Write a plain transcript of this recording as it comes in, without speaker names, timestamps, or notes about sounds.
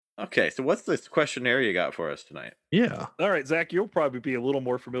Okay, so what's this questionnaire you got for us tonight? Yeah. All right, Zach, you'll probably be a little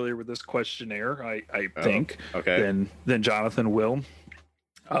more familiar with this questionnaire, I think, okay. than Jonathan will.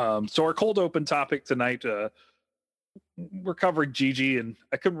 So our cold open topic tonight, we're covering Gigi, and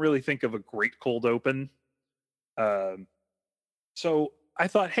I couldn't really think of a great cold open. So I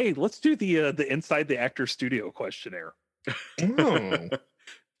thought, hey, let's do the Inside the Actor Studio questionnaire. Oh. It's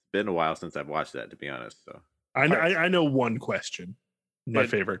been a while since I've watched that, to be honest. So I know one question. My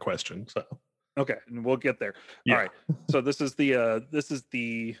But- favorite question. So Okay, and we'll get there. Yeah. All right. So this is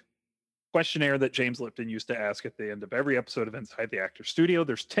the questionnaire that James Lipton used to ask at the end of every episode of Inside the Actor Studio.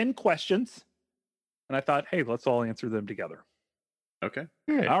 There's 10 questions, and I thought, hey, let's all answer them together. okay.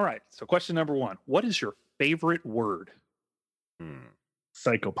 All right. So question number 1: what is your favorite word?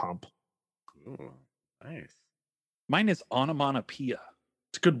 Psychopomp. Ooh, nice. Mine is onomatopoeia.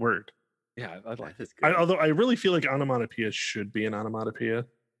 It's a good word. Yeah, I like That is good. Although I really feel like onomatopoeia should be an onomatopoeia.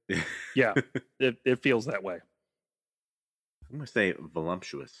 Yeah, it feels that way. I'm gonna say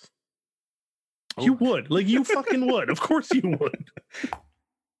voluptuous. You would. Like, you fucking would. Of course you would.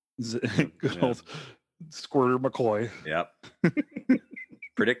 Good old Squirter McCoy. Yep.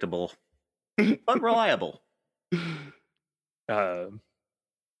 Predictable, but reliable. All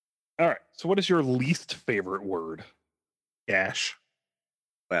right. So what is your least favorite word? Gash.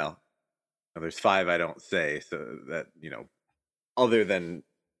 Well, there's 5 I don't say, so that, other than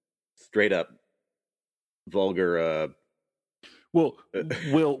straight up vulgar. Well,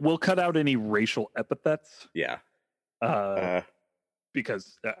 we'll cut out any racial epithets. Yeah.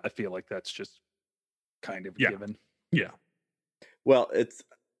 Because I feel like that's just kind of Yeah. given. Yeah. Well, it's.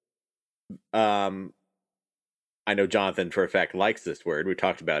 I know Jonathan for a fact likes this word. We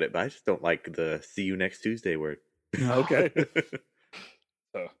talked about it, but I just don't like the "see you next Tuesday" word. Okay.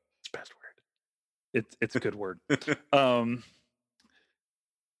 So It's the best word. it's a good word.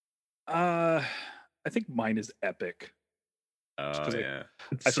 I think mine is epic. Oh 'cause yeah.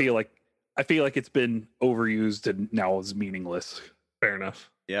 I feel like it's been overused and now is meaningless. Fair enough.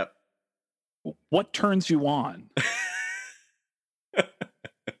 Yep. What turns you on?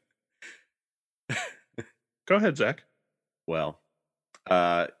 Go ahead, Zach. Well,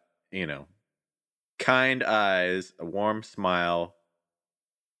 kind eyes, a warm smile,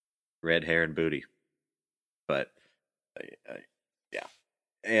 red hair and booty. But yeah.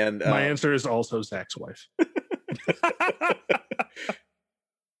 And My answer is also Zach's wife.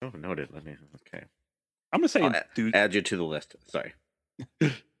 oh, noted. Okay. I'm gonna say I'll add you to the list. Sorry.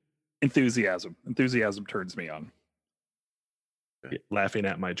 enthusiasm. Enthusiasm turns me on. Laughing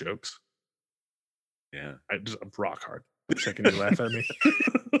at my jokes. Yeah. I'm rock hard the second you laugh at me.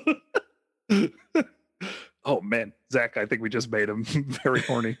 Oh man, Zach, I think we just made him very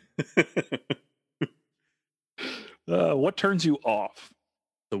horny. What turns you off?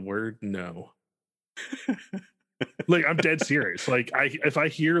 The word no. Like, I'm dead serious. Like, if I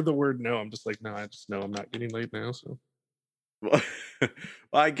hear the word no, I'm just like, no, I just know I'm not getting laid now. So Well,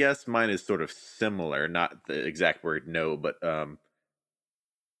 I guess mine is sort of similar, not the exact word no, but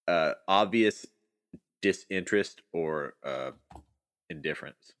obvious disinterest or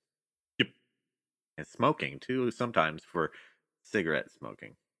indifference. Yep. And smoking too, sometimes for cigarette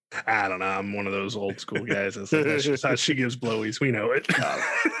smoking. I don't know. I'm one of those old school guys. It's like, that's just how she gives blowies. We know it.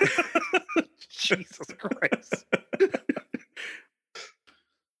 Jesus Christ.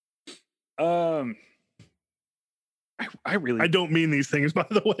 I don't mean these things, by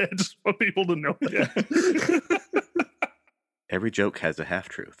the way. I just want people to know that. Every joke has a half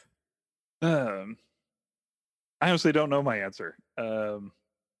truth. I honestly don't know my answer. I'm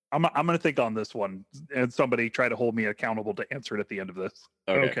gonna think on this one, and somebody try to hold me accountable to answer it at the end of this.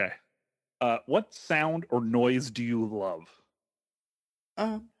 Okay. What sound or noise do you love?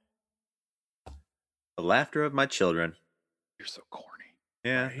 The laughter of my children. You're so corny.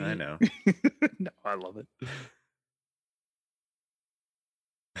 Yeah, Right? I know. No, I love it.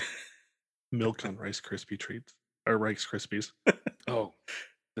 Milk on Rice Krispie treats. Or Rice Krispies. Oh,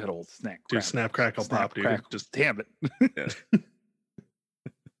 that old snack. Dude, snap, crackle, pop, dude. Crackle. Just Damn it.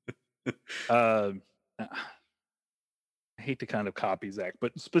 Yeah. I hate to kind of copy Zach,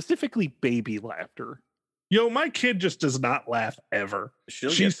 but specifically baby laughter. Yo, my kid just does not laugh ever.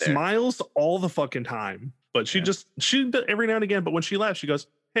 She'll She get there. smiles all the fucking time, but she does every now and again. But when she laughs, she goes,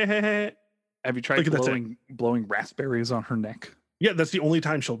 hey, hey, hey. Have you tried Look at that blowing raspberries on her neck? Yeah, that's the only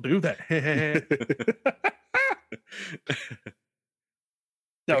time she'll do that. Hey, hey, hey.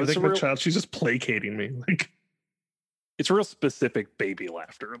 No, I it's think a my real, child, she's just placating me. Like, it's real specific baby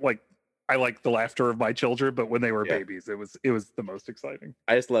laughter. Like, I like the laughter of my children, but when they were Yeah. babies, it was the most exciting.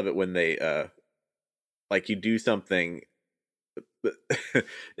 I just love it when they like you do something But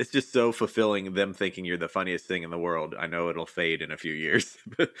it's just so fulfilling, them thinking you're the funniest thing in the world. I know it'll fade in a few years,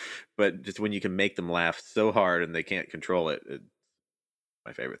 but just when you can make them laugh so hard and they can't control it, it's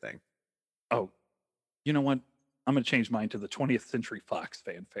my favorite thing. Oh, you know what? I'm going to change mine to the 20th Century Fox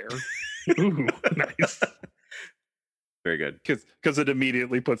fanfare. Ooh, nice. Very good. Because it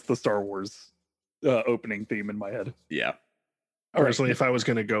immediately puts the Star Wars opening theme in my head. Yeah. Personally, if I was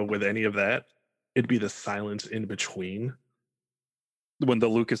going to go with any of that, it'd be the silence in between. When the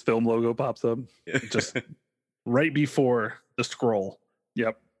Lucasfilm logo pops up. Just right before the scroll.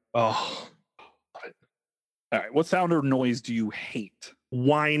 Yep. Oh. All right. What sound or noise do you hate?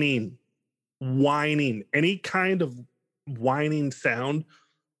 Whining. Any kind of whining sound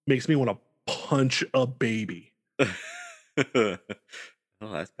makes me want to punch a baby. Oh,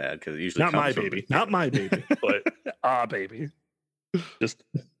 that's bad because it usually not my baby, but baby. Just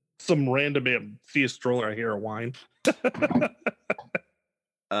some random man see a stroller, I hear a whine.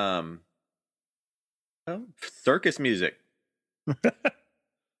 Circus music.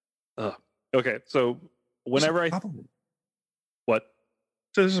 Okay, so whenever what?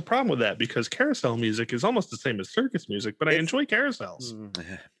 So there's a problem with that because carousel music is almost the same as circus music, but I enjoy carousels.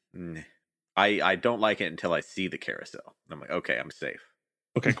 I don't like it until I see the carousel. I'm like, okay, I'm safe.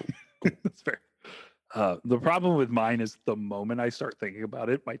 Okay, cool. That's fair. The problem with mine is the moment I start thinking about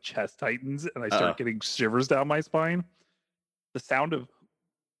it, my chest tightens and I start getting shivers down my spine. The sound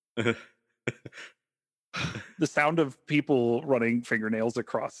of people running fingernails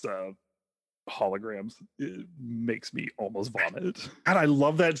across holograms makes me almost vomit. God, I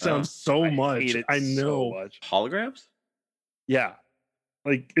love that sound so much. I know. So much. Holograms? Yeah.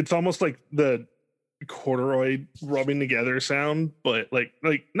 Like it's almost like the corduroy rubbing together sound, but like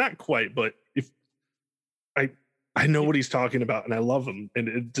not quite, but if I know what he's talking about and I love him, and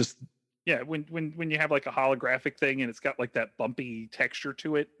it just when you have like a holographic thing and it's got like that bumpy texture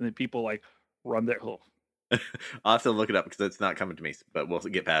to it, and then people like run their I'll have to look it up because it's not coming to me, but we'll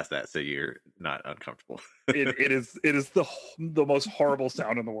get past that so you're not uncomfortable. it is the most horrible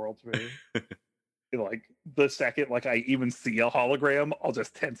sound in the world to me. Like the second like I even see a hologram, I'll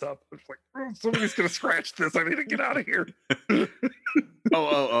just tense up. It's like, somebody's gonna scratch this. I need to get out of here.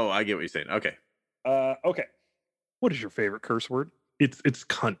 Oh, I get what you're saying. Okay. Okay. What is your favorite curse word? It's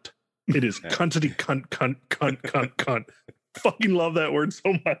cunt. It is cuntity cunt. Fucking love that word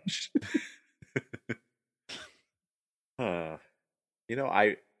so much. You know,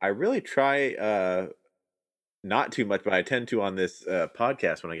 I really try not too much, but I tend to on this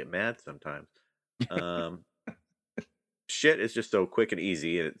podcast when I get mad sometimes. Shit is just so quick and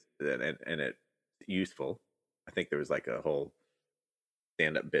easy, and it's useful. I think there was like a whole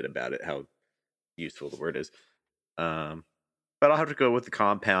stand-up bit about it, how useful the word is. But I'll have to go with the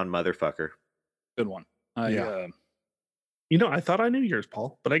compound motherfucker. Good one. You know, I thought I knew yours,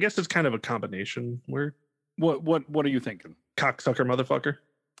 Paul, but I guess it's kind of a combination word. What are you thinking? Cocksucker motherfucker.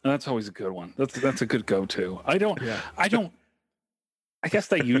 That's always a good one. That's a good go-to. I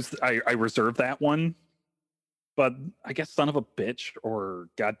guess I reserve that one, but I guess son of a bitch or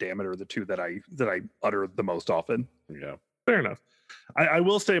god damn it are the two that I utter the most often. Yeah. Fair enough. I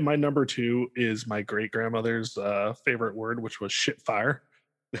will say my number 2 is my great grandmother's favorite word, which was shit fire.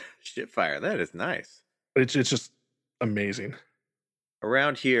 Shit fire. That is nice. It's just amazing.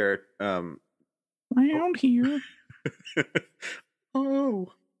 Around here, oh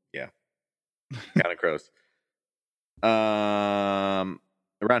yeah, kind of gross.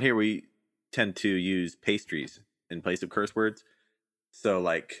 Around here we tend to use pastries in place of curse words. So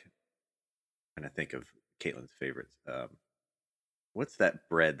like, I'm trying to think of Caitlin's favorites. What's that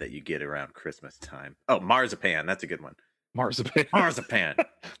bread that you get around Christmas time? Oh, marzipan. That's a good one. Marzipan.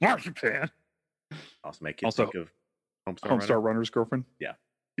 Also make you think of Homestar Runner's girlfriend. Yeah.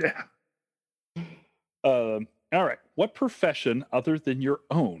 All right. What profession other than your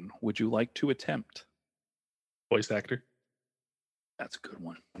own would you like to attempt? Voice actor. That's a good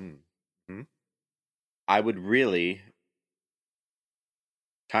one. Mm-hmm. I would really,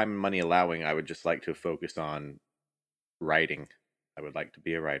 time and money allowing, I would just like to focus on writing. I would like to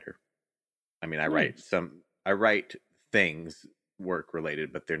be a writer. I mean, I write things work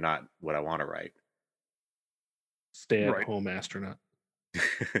related, but they're not what I want to write. Stay-at-home astronaut.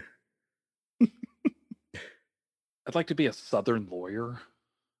 I'd like to be a Southern lawyer.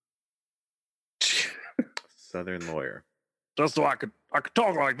 Southern lawyer. Just so I could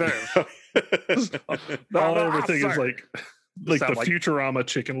talk like this. All I ever think is like the Futurama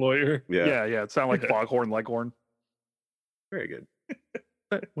chicken lawyer. Yeah. It sounded like Foghorn Leghorn. Very good.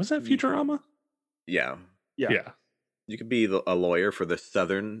 Was that Futurama? Yeah. You could be a lawyer for the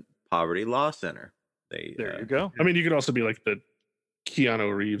Southern Poverty Law Center. There you go. I mean, you could also be like the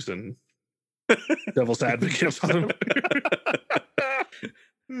Keanu Reeves and Devil's Advocate. Awesome.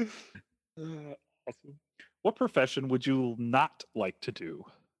 What profession would you not like to do?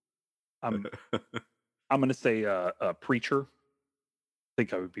 I'm going to say a preacher. I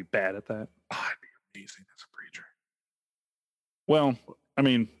think I would be bad at that. Oh, I'd be amazing as a preacher. Well, I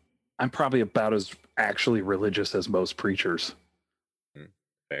mean, I'm probably about as actually religious as most preachers.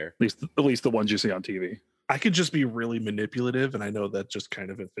 Fair. At least the ones you see on TV. I could just be really manipulative, and I know that just kind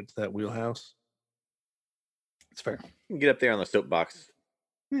of fits that wheelhouse. It's fair. You can get up there on the soapbox.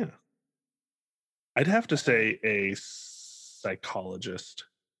 Yeah. I'd have to say a psychologist.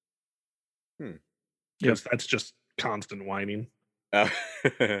 Because that's just constant whining.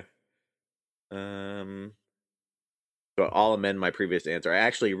 So I'll amend my previous answer. I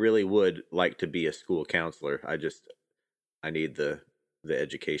actually really would like to be a school counselor. I need the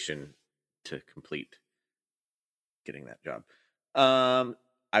education to complete getting that job.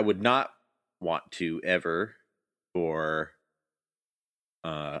 I would not want to ever, for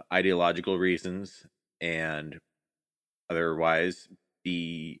ideological reasons and otherwise,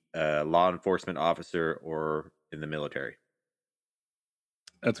 be a law enforcement officer or in the military.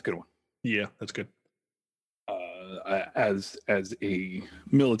 That's a good one. Yeah, that's good. As a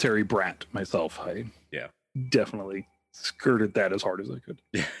military brat myself, I definitely skirted that as hard as I could.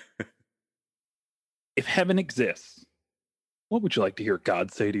 If heaven exists, what would you like to hear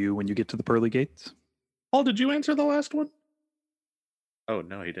God say to you when you get to the pearly gates? Paul, did you answer the last one? Oh,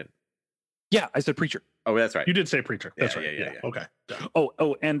 no, he didn't. Yeah, I said preacher. Oh, that's right. You did say preacher. That's Yeah, right. yeah. Okay.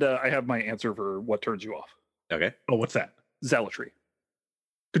 Oh, and I have my answer for what turns you off. Okay. Oh, what's that? Zealotry.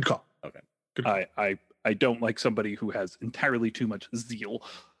 Good call. Okay. Good call. I don't like somebody who has entirely too much zeal.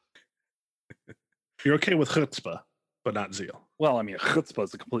 You're okay with chutzpah, but not zeal. Well, I mean, chutzpah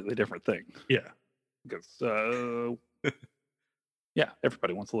is a completely different thing. Yeah. Because, yeah,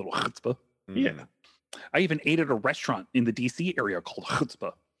 everybody wants a little chutzpah. Yeah. I even ate at a restaurant in the DC area called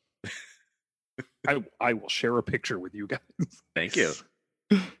chutzpah. I will share a picture with you guys. Thank you.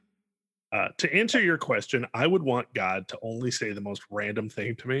 To answer your question, I would want God to only say the most random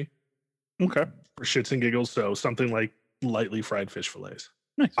thing to me. Okay. For shits and giggles. So something like lightly fried fish fillets.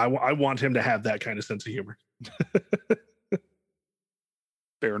 Nice. I want him to have that kind of sense of humor.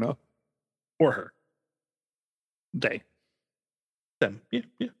 Fair enough. Or her. They. Them. Yeah.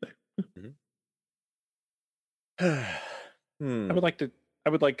 They. I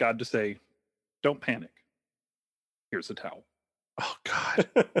would like God to say, don't panic. Here's a towel. Oh God.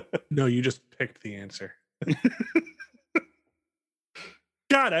 No, you just picked the answer.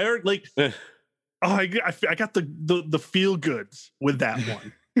 God, I heard I got the feel goods with that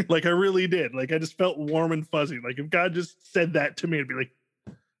one. Like I really did. Like I just felt warm and fuzzy. Like if God just said that to me, I'd be like,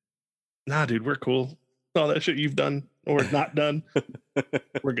 nah, dude, we're cool. All that shit you've done or not done,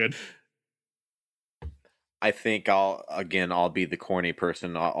 we're good. I think I'll be the corny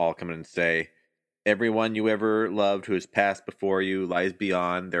person. I'll come in and say, everyone you ever loved who has passed before you lies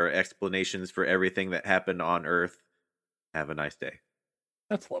beyond. There are explanations for everything that happened on Earth. Have a nice day.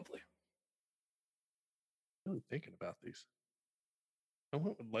 That's lovely. I'm really thinking about these. I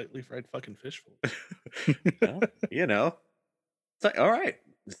went with lightly fried fucking fish. Well, it's like, all right,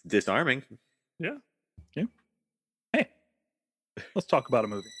 it's disarming. Yeah. Hey, let's talk about a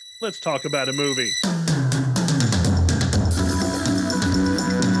movie. Let's talk about a movie.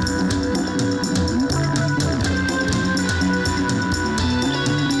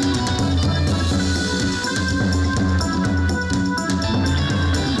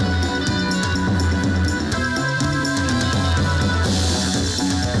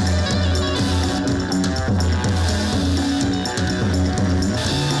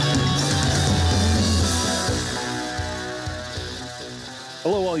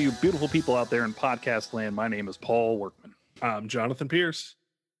 Hello, all you beautiful people out there in podcast land. My name is Paul Workman. I'm Jonathan Pierce.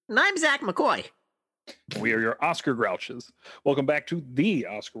 And I'm Zach McCoy. We are your Oscar Grouches. Welcome back to the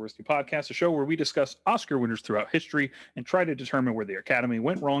Oscar Worthy Podcast, a show where we discuss Oscar winners throughout history and try to determine where the Academy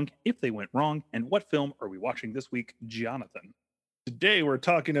went wrong, if they went wrong, and what film are we watching this week, Jonathan? Today we're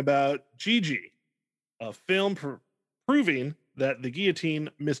talking about Gigi, a film proving that the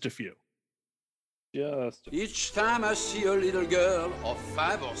guillotine missed a few. Each time I see a little girl of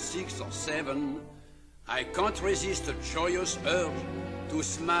 5 or 6 or 7, I can't resist a joyous urge to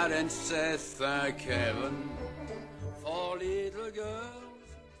smile and say thank heaven for little girls.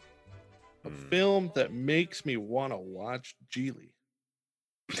 A film that makes me want to watch Geely.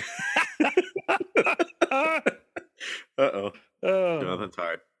 Uh-oh. Jonathan's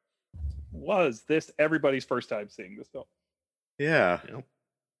hard. Was this everybody's first time seeing this film? Yeah.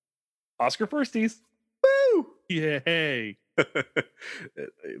 Oscar firsties. Woo! Yay.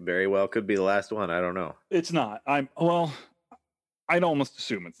 It very well could be the last one. I don't know. It's not. I'd almost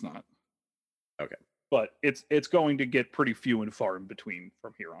assume it's not. Okay. But it's going to get pretty few and far in between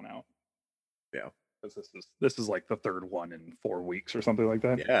from here on out. Yeah. Because this is like the third one in 4 weeks or something like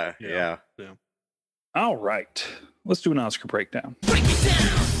that. Yeah. All right. Let's do an Oscar breakdown.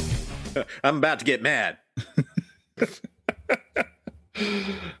 I'm about to get mad.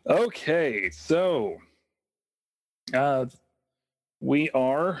 Okay, so we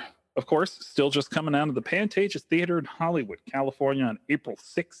are, of course, still just coming out of the Pantages Theater in Hollywood, California on April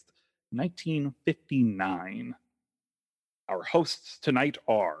 6th, 1959. Our hosts tonight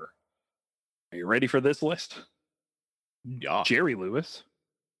are you ready for this list? Yeah. Jerry Lewis,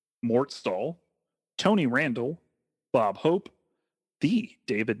 Mort Stahl, Tony Randall, Bob Hope, the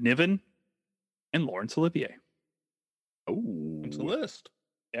David Niven, and Laurence Olivier. Oh, It's a list.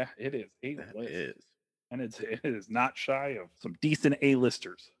 Yeah, it is a that list. is. And it is not shy of some decent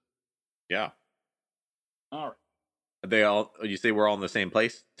A-listers. Yeah. All right. Are they all? You say we're all in the same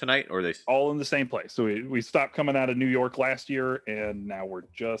place tonight, or are they? All in the same place. So we stopped coming out of New York last year, and now we're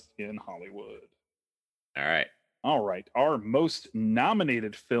just in Hollywood. All right. All right. Our most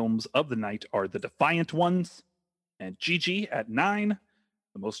nominated films of the night are The Defiant Ones and Gigi at 9.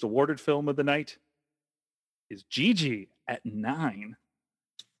 The most awarded film of the night is Gigi at 9.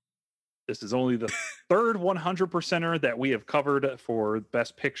 This is only the third 100%er that we have covered for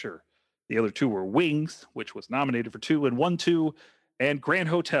Best Picture. The other two were Wings, which was nominated for 2 and won 2, and Grand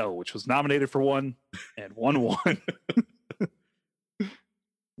Hotel, which was nominated for 1 and won 1.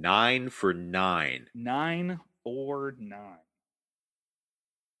 9 for 9. 9 for 9.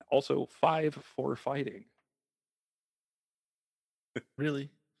 Also 5 for fighting. Really?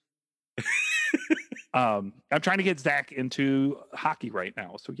 I'm trying to get Zach into hockey right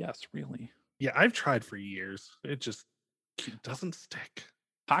now. So yes, really. Yeah, I've tried for years. It just doesn't stick.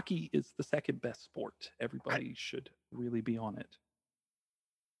 Hockey is the second best sport. Everybody should really be on it.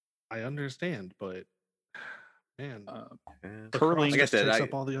 I understand, but man, Curling, like I said, takes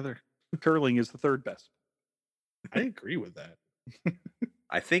up all the other. curling is the third best. I agree with that.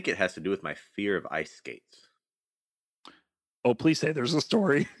 I think it has to do with my fear of ice skates. Oh, please say there's a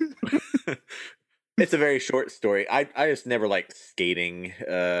story. It's a very short story. I just never liked skating.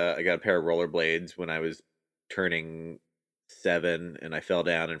 I got a pair of rollerblades when I was turning 7, and I fell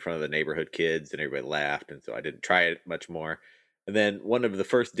down in front of the neighborhood kids, and everybody laughed, and so I didn't try it much more. And then one of the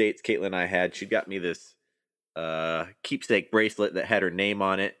first dates Caitlin and I had, she got me this keepsake bracelet that had her name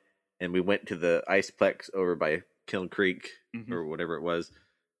on it, and we went to the Iceplex over by Kiln Creek or whatever it was.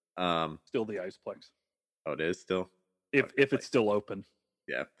 Still the Iceplex. Oh, it is still? If it's still open.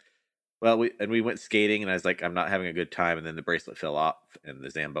 Yeah. Well, we went skating, and I was like, I'm not having a good time, and then the bracelet fell off, and the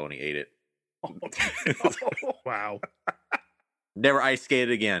Zamboni ate it. Oh, no. Wow. Never ice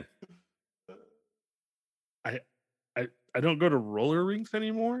skated again. I don't go to roller rinks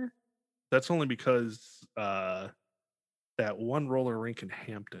anymore. That's only because that one roller rink in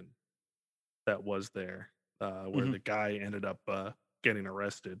Hampton that was there, where the guy ended up getting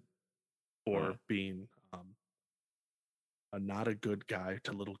arrested for being not a good guy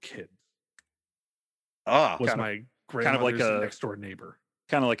to little kids. Oh, Was my grandmother's next door neighbor.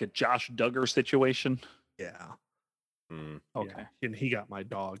 Kind of like a Josh Duggar situation. Yeah. Okay. Yeah. And he got my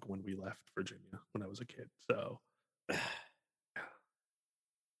dog when we left Virginia when I was a kid. So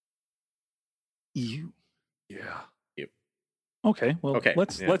You. yeah. Yep. Okay. Well, Okay,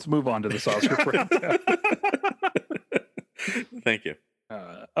 let's move on to this Oscar breakdown. Thank you.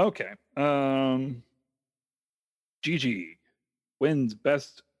 Okay. Gigi wins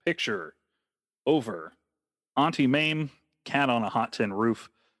Best Picture over Auntie Mame, Cat on a Hot Tin Roof,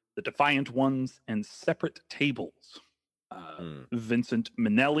 The Defiant Ones, and Separate Tables. Vincent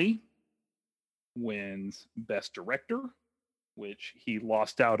Minnelli wins Best Director, which he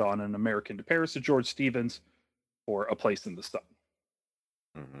lost out on An American in Paris to George Stevens for A Place in the Sun.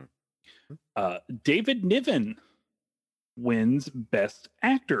 David Niven wins Best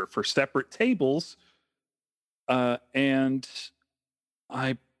Actor for Separate Tables. And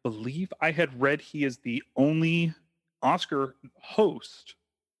I believe I had read he is the only Oscar host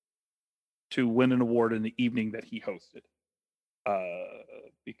to win an award in the evening that he hosted.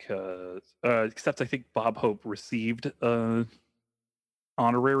 Because except I think Bob Hope received an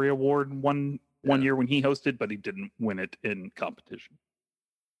honorary award one year when he hosted, but he didn't win it in competition.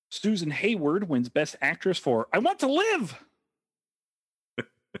 Susan Hayward wins Best Actress for I Want to Live!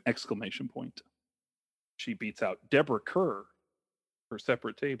 Exclamation point. She beats out Deborah Kerr for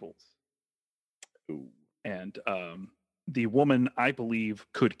Separate Tables. Ooh. And the woman I believe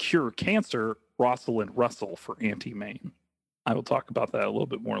could cure cancer Rosalind Russell for Auntie Mame. I will talk about that a little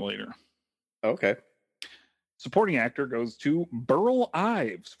bit more later. Okay. Supporting actor goes to Burl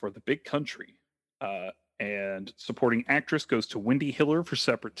Ives for The Big Country. And supporting actress goes to Wendy Hiller for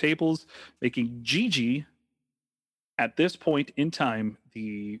Separate Tables, making Gigi, at this point in time,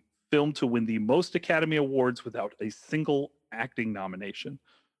 the film to win the most Academy Awards without a single acting nomination.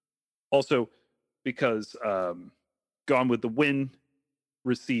 Also, because Gone with the Wind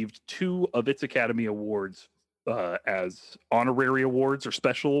received 2 of its Academy Awards as honorary awards or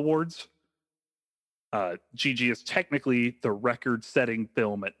special awards. Gigi is technically the record-setting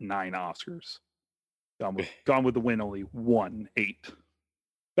film at 9 Oscars. Gone with the Wind only won 8.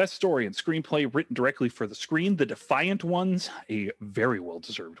 Best story and screenplay written directly for the screen, The Defiant Ones, a very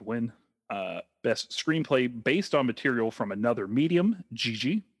well-deserved win. Best screenplay based on material from another medium,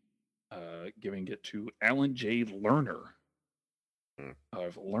 Gigi, giving it to Alan J. Lerner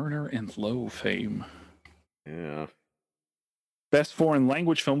of Lerner and Lowe fame. Yeah. Best foreign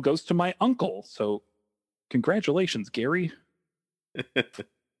language film goes to my uncle. So, congratulations, Gary.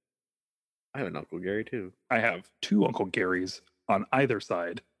 I have an Uncle Gary too. I have 2 Uncle Garys on either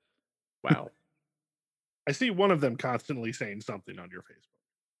side. Wow. I see one of them constantly saying something on your Facebook.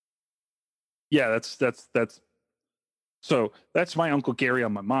 Yeah, that's so that's my Uncle Gary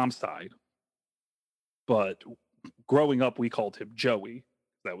on my mom's side. But growing up, we called him Joey.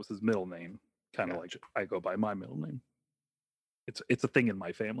 That was his middle name. Kind of like I go by my middle name. It's a thing in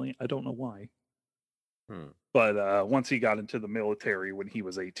my family. I don't know why. But once he got into the military when he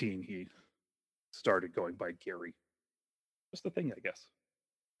was 18, he started going by Gary. Just a thing, I guess.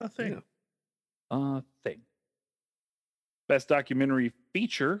 A thing. Yeah. Thing. Best documentary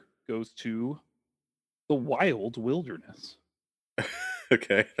feature goes to The Wild Wilderness.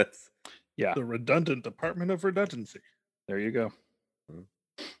 Okay, that's The redundant Department of Redundancy. There you go.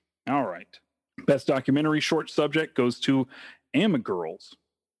 All right. Best documentary short subject goes to Ama Girls.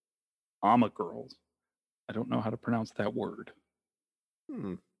 Ama Girls. I don't know how to pronounce that word.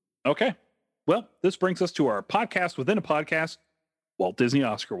 Okay. Well, this brings us to our podcast within a podcast, Walt Disney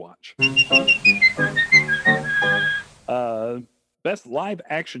Oscar Watch. Best live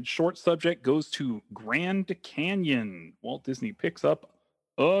action short subject goes to Grand Canyon. Walt Disney picks up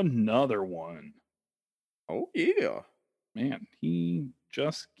another one. Oh yeah. Man, he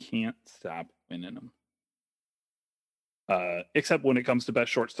just can't stop winning them. Except when it comes to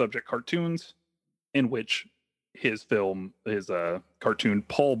best short subject cartoons, in which his cartoon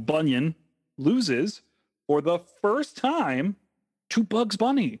Paul Bunyan loses for the first time to Bugs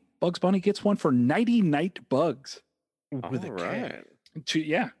Bunny. Bugs Bunny gets one for Nighty Night Bugs. With a K.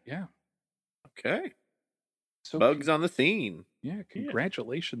 Yeah. Okay. So Bugs on the scene. Yeah,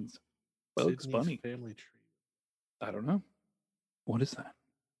 congratulations, Bugs Sydney's Bunny. Family Tree. I don't know. What is that?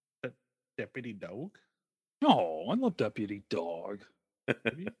 Deputy Dog? Oh, I love Deputy Dog.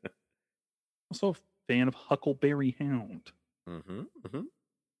 Also a fan of Huckleberry Hound.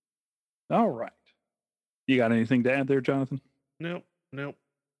 All right. You got anything to add there, Jonathan? Nope.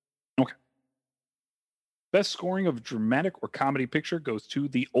 Okay. Best scoring of dramatic or comedy picture goes to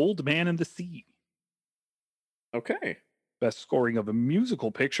The Old Man and the Sea. Okay. Best scoring of a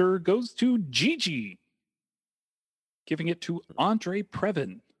musical picture goes to Gigi, giving it to Andre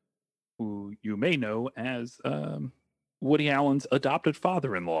Previn, who you may know as Woody Allen's adopted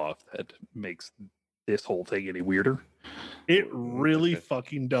father-in-law. If that makes this whole thing any weirder. It really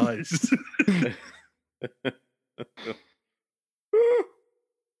fucking does.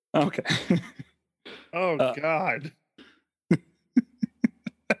 Okay. Oh, God.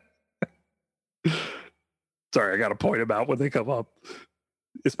 Sorry, I got to point them out when they come up,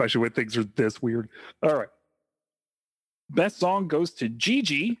 especially when things are this weird. All right. Best song goes to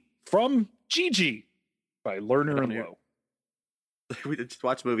Gigi from Gigi by Lerner and Lowe. We just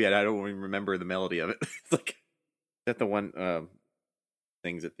watched the movie and I don't even remember the melody of it. It's like, is that the one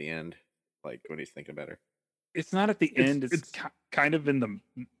things at the end, like when he's thinking about her? It's not at the end. It's kind of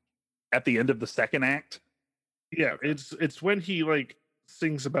at the end of the second act. Yeah, it's when he like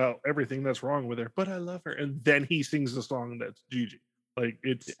sings about everything that's wrong with her, but I love her, and then he sings the song that's Gigi. Like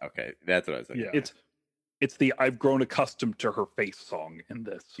it's okay, that's what I was thinking. Yeah, it's the I've grown accustomed to her face song in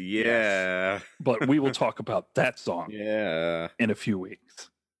this. Yeah, yes. But we will talk about that song. Yeah, in a few weeks.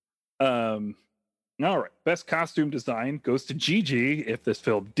 All right, best costume design goes to Gigi. If this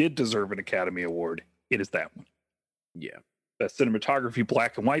film did deserve an Academy Award, it is that one. Yeah. Best cinematography,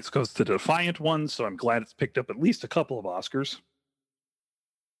 black and whites, goes to the Defiant Ones, so I'm glad it's picked up at least a couple of Oscars.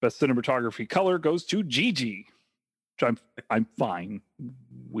 Best cinematography color goes to Gigi, which I'm fine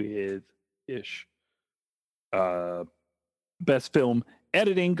with ish. Best film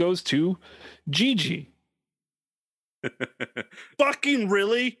editing goes to Gigi. Fucking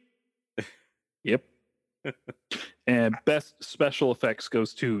really? Yep. And best special effects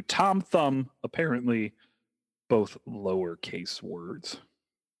goes to Tom Thumb, apparently both lowercase words.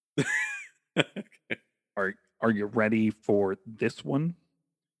 Are you ready for this one?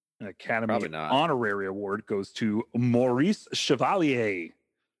 An Academy Probably not. Honorary Award goes to Maurice Chevalier,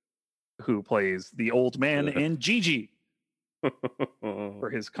 who plays the old man in Gigi,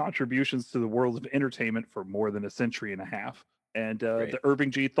 for his contributions to the world of entertainment for more than a century and a half. And the Irving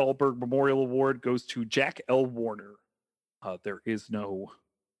G. Thalberg Memorial Award goes to Jack L. Warner. There is no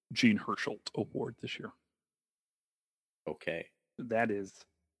Gene Herschelt Award this year. Okay. That is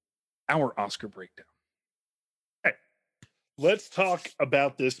our Oscar breakdown. Let's talk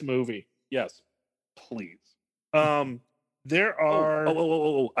about this movie. Yes, please. There are.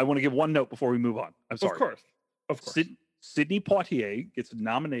 I want to give one note before we move on. I'm sorry. Of course. Sidney Poitier gets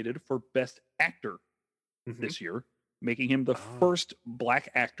nominated for Best Actor this year, making him the first Black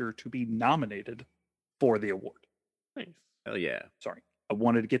actor to be nominated for the award. Nice. Hell yeah. Sorry. I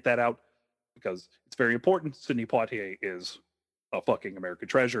wanted to get that out because it's very important. Sidney Poitier is a fucking American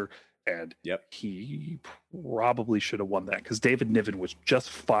treasure, and he probably should have won that because David Niven was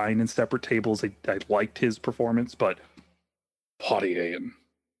just fine in Separate Tables. I liked his performance, but Poitier in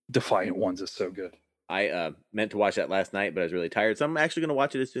Defiant Ones is so good. I meant to watch that last night, but I was really tired, so I'm actually going to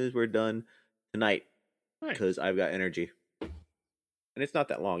watch it as soon as we're done tonight because I've got energy. And it's not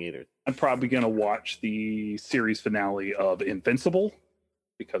that long either. I'm probably going to watch the series finale of Invincible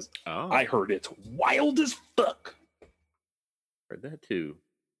because I heard it's wild as fuck. Heard that too.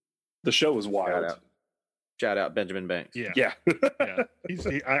 The show is wild. Shout out Benjamin Banks. Yeah.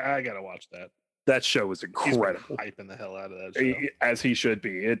 I gotta watch that. That show is incredible. He's hyping the hell out of that show. As he should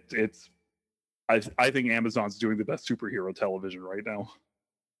be. I think Amazon's doing the best superhero television right now.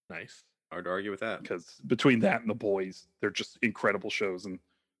 Nice. Hard to argue with that. Because between that and The Boys, they're just incredible shows. And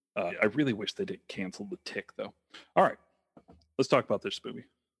I really wish they didn't cancel The Tick, though. All right. Let's talk about this movie.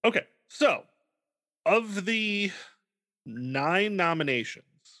 Okay. So, of the 9 nominations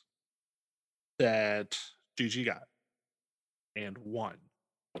that Gigi got and won,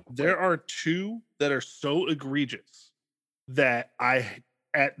 there are 2 that are so egregious that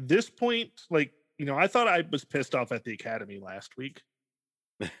at this point, like, you know, I thought I was pissed off at the Academy last week.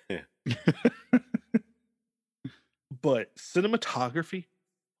 But cinematography,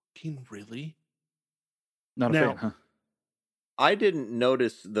 fucking really? Not a fan, huh? I didn't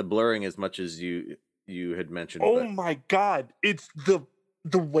notice the blurring as much as you had mentioned. Oh my God. It's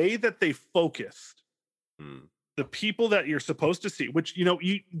the way that they focused the people that you're supposed to see, which, you know,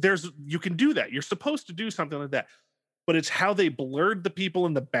 you can do that. You're supposed to do something like that, but it's how they blurred the people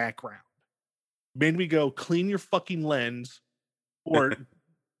in the background. Made me go, clean your fucking lens or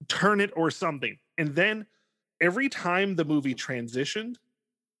turn it or something. And then every time the movie transitioned,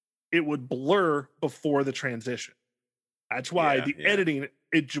 it would blur before the transition. That's why the editing,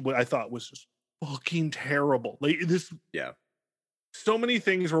 I thought was just fucking terrible. Like this. Yeah. So many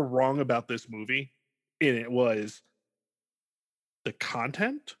things were wrong about this movie. And it was the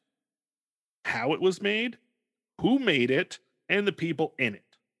content, how it was made, who made it, and the people in it.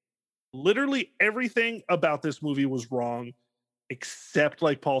 Literally everything about this movie was wrong, except,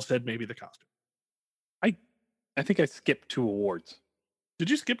 like Paul said, maybe the costume. I think I skipped 2 awards. Did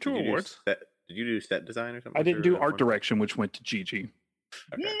you skip 2 awards? Did you do set design or something? I didn't do art direction, which went to Gigi.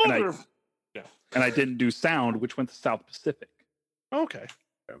 Okay. And I didn't do sound, which went to South Pacific. Okay.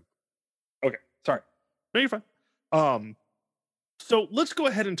 Okay. Sorry. No, you're fine. So let's go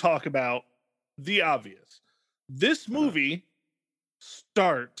ahead and talk about the obvious. This movie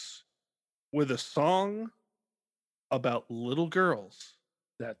starts with a song about little girls.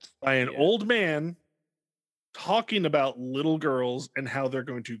 That's by an old man talking about little girls and how they're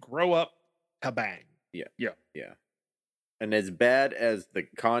going to grow up to bang. Yeah. And as bad as the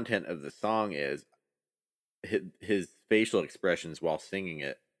content of the song is, his facial expressions while singing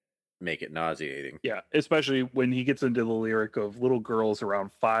it make it nauseating. Yeah, especially when he gets into the lyric of little girls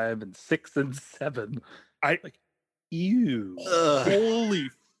around 5 and 6 and 7. Ew. Holy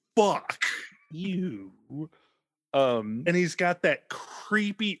fuck. Ew. And he's got that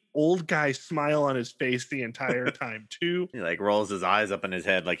creepy old guy smile on his face the entire time too. He like rolls his eyes up in his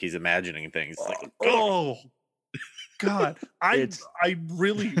head like he's imagining things. Like, oh God. I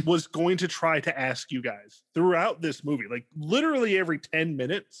really was going to try to ask you guys throughout this movie, like literally every 10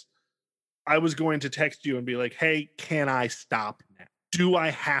 minutes, I was going to text you and be like, hey, can I stop now? Do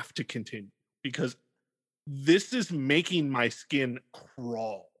I have to continue? Because this is making my skin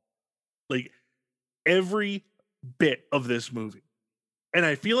crawl. Like every bit of this movie And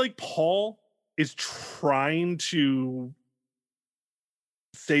I feel like Paul is trying to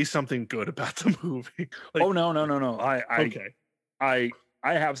say something good about the movie. Like, oh no. okay. I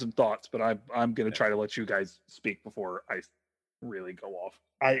have some thoughts, but I'm gonna try to let you guys speak before I really go off.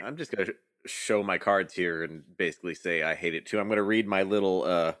 I'm just gonna show my cards here and basically say I hate it too. I'm gonna read my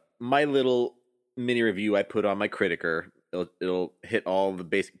little mini review I put on my Critiker. It'll hit all the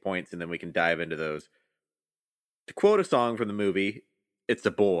basic points, and then we can dive into those. To quote a song from the movie, it's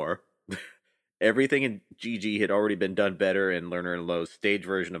a bore. Everything in Gigi had already been done better in Lerner and Lowe's stage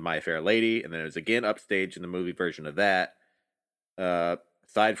version of My Fair Lady, and then it was again upstaged in the movie version of that.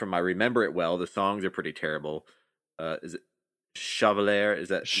 Aside from I remember it well, the songs are pretty terrible. Is it Chevalier? Is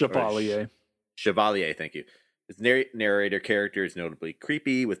that Chevalier? Chevalier, thank you. His narrator character is notably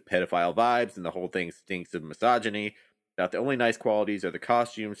creepy with pedophile vibes, and the whole thing stinks of misogyny. About the only nice qualities are the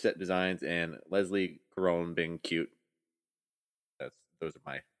costumes, set designs, and Leslie Caron being cute. Those are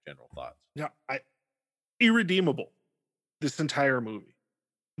my general thoughts. Yeah, irredeemable. This entire movie.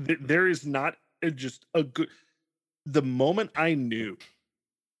 There is not just a good. The moment I knew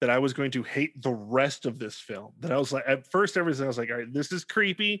that I was going to hate the rest of this film, that I was like, at first, everything I was like, all right, this is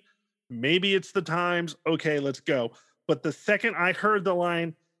creepy. Maybe it's the times. Okay, let's go. But the second I heard the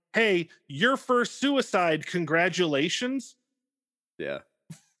line, "Hey, your first suicide, congratulations." Yeah.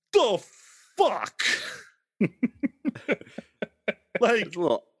 The fuck. Like, It's a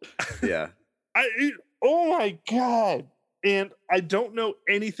little, yeah. Oh my god. And I don't know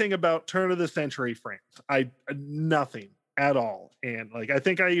anything about turn of the century France. Nothing at all. And like, I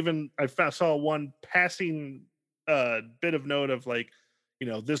think I saw one passing bit of note of like,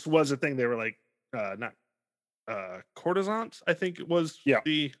 this was a thing. They were like, not courtesans, I think it was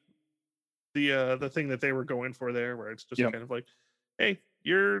the thing that they were going for there, where it's just kind of like, hey,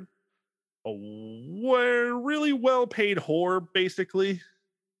 you're a really well paid whore, basically,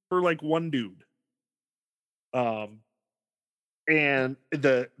 for like one dude. And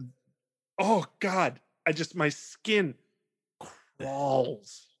oh god, my skin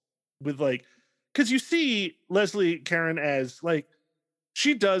crawls with like, because you see Leslie Caron as like,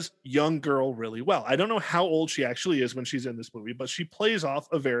 she does young girl really well. I don't know how old she actually is when she's in this movie, but she plays off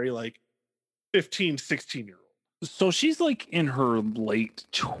a very like 15, 16-year-old. So she's like in her late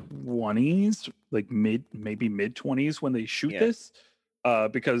 20s, like maybe mid 20s when they shoot this,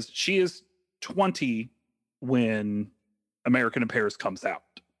 because she is 20 when American in Paris comes out.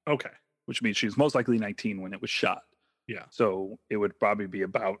 Okay. Which means she's most likely 19 when it was shot. Yeah. So it would probably be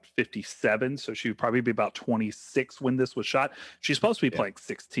about 57. So she would probably be about 26 when this was shot. She's supposed to be playing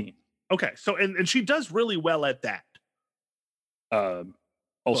 16. Okay. So, and she does really well at that.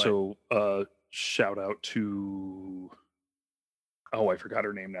 Also, shout out to, I forgot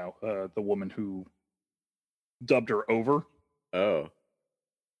her name now. The woman who dubbed her over. Oh.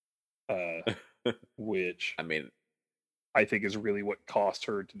 Which I mean, I think is really what cost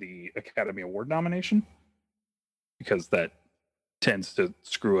her to the Academy Award nomination, because that tends to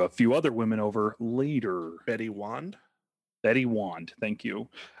screw a few other women over later. Betty Wand, thank you.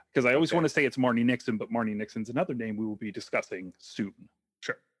 Because I always want to say it's Marnie Nixon, but Marnie Nixon's another name we will be discussing soon.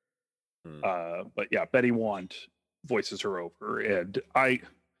 Sure. But yeah, Betty Wand voices her over. And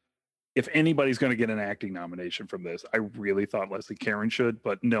if anybody's going to get an acting nomination from this, I really thought Leslie Caron should,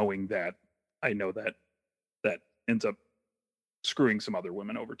 but knowing that, I know that ends up screwing some other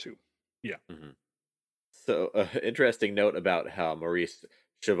women over too. Yeah. Mm-hmm. So, interesting note about how Maurice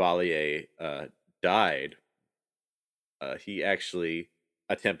Chevalier died. He actually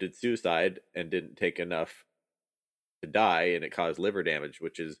attempted suicide and didn't take enough to die, and it caused liver damage,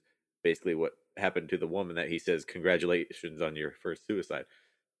 which is basically what happened to the woman that he says, "Congratulations on your first suicide."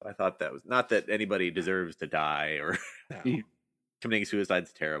 I thought that was not that anybody deserves to die, or committing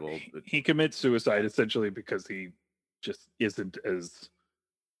suicide's terrible. But he commits suicide essentially because he just isn't as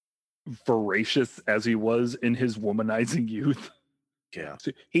voracious as he was in his womanizing youth. Yeah.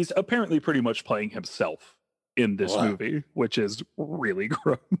 So he's apparently pretty much playing himself in this movie, which is really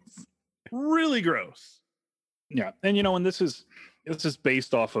gross. Really gross. Yeah. And and this is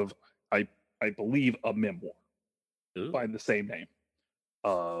based off of I believe a memoir by the same name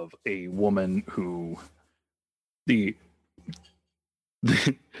of a woman who the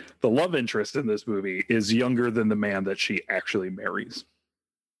love interest in this movie is younger than the man that she actually marries.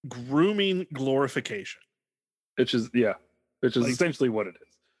 Grooming glorification. Which is essentially what it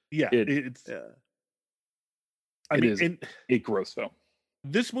is. Yeah. It's a gross film.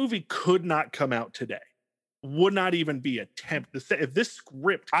 This movie could not come out today. Would not even be attempted to say if this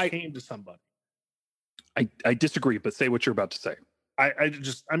script came to somebody. I disagree, but say what you're about to say.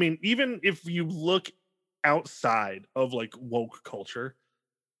 Even if you look outside of like woke culture,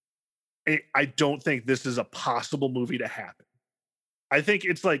 I don't think this is a possible movie to happen. I think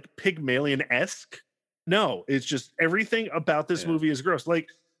it's like Pygmalion-esque. No, it's just everything about this movie is gross. Like,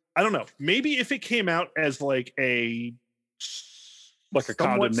 I don't know. Maybe if it came out as like a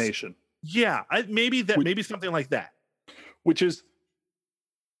condemnation. Yeah, maybe something like that. Which is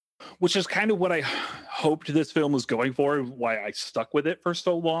kind of what I hoped this film was going for, why I stuck with it for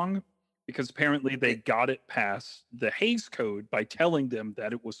so long, because apparently they got it past the Hays Code by telling them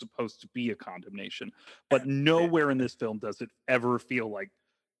that it was supposed to be a condemnation. But nowhere in this film does it ever feel like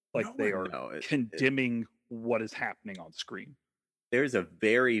they are condemning what is happening on screen. There's a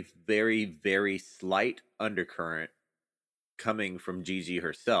very, very, very slight undercurrent coming from Gigi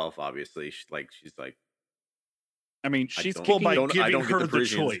herself. Obviously, she's like, I mean, she's by giving her the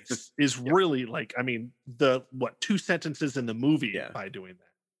choice is really like, I mean, the 2 sentences in the movie by doing that.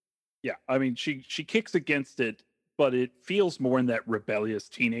 Yeah, I mean, she kicks against it, but it feels more in that rebellious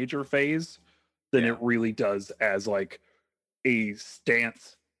teenager phase than it really does as like a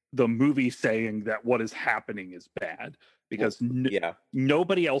stance. The movie saying that what is happening is bad, because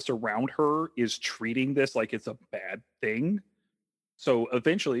nobody else around her is treating this like it's a bad thing. So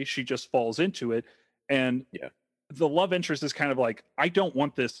eventually she just falls into it. And the love interest is kind of like, I don't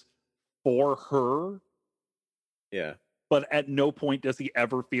want this for her. Yeah. But at no point does he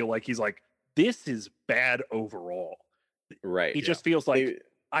ever feel like he's like, this is bad overall. Right. He just feels like,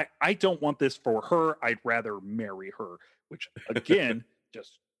 I don't want this for her. I'd rather marry her, which again,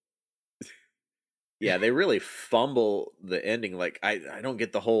 just... Yeah, they really fumble the ending. Like, I don't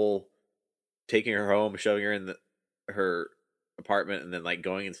get the whole taking her home, shoving her in her apartment, and then like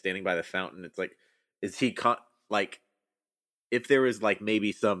going and standing by the fountain. It's like, is he like, if there was like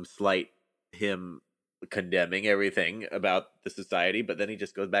maybe some slight him condemning everything about the society, but then he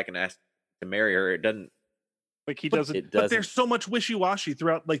just goes back and asks to marry her. It doesn't. Like he doesn't. But there's so much wishy-washy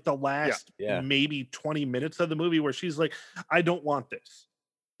throughout like the last maybe 20 minutes of the movie where she's like, I don't want this.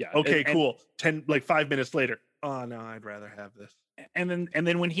 Yeah. Okay, cool. 5 minutes later. Oh no, I'd rather have this. And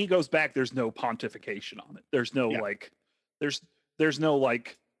then when he goes back, there's no pontification on it. There's no like, there's no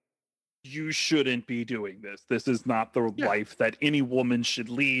like, you shouldn't be doing this. This is not the life that any woman should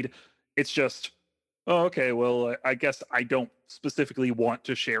lead. It's just, oh, okay, well, I guess I don't specifically want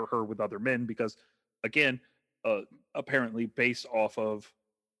to share her with other men because, again, apparently based off of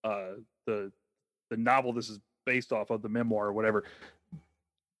the novel this is based off of, the memoir or whatever,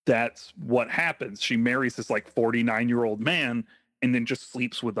 that's what happens. She marries this like 49-year-old man and then just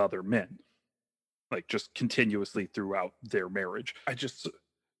sleeps with other men, like just continuously throughout their marriage.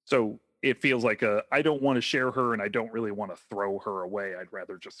 So it feels like I don't want to share her and I don't really want to throw her away. I'd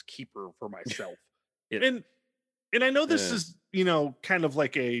rather just keep her for myself. And I know this is, kind of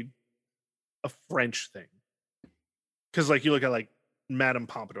like a French thing. Because like you look at like Madame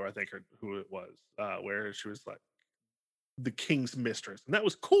Pompadour, I think, or who it was, where she was like the king's mistress. And that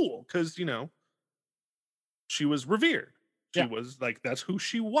was cool because, she was revered. She was like, that's who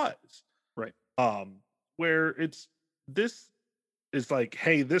she was. Right. Where this is like,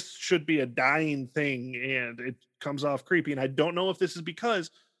 hey, this should be a dying thing and it comes off creepy. And I don't know if this is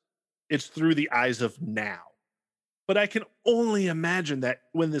because it's through the eyes of now. But I can only imagine that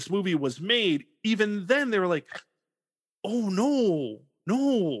when this movie was made, even then they were like, oh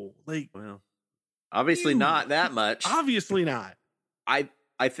no. Like, well, obviously not that much. Obviously not. I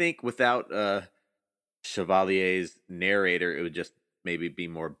think without Chevalier's narrator, it would just maybe be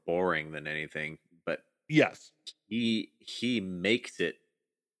more boring than anything. But yes, he makes it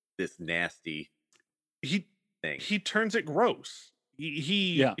this nasty thing. He turns it gross.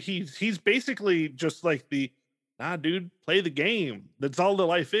 He's basically just like dude, play the game. That's all the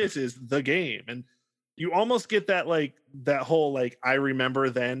life is the game. And you almost get that like that whole like I remember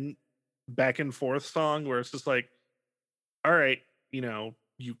then back and forth song where it's just like, all right,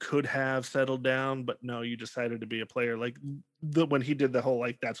 you could have settled down, but no, you decided to be a player. Like when he did the whole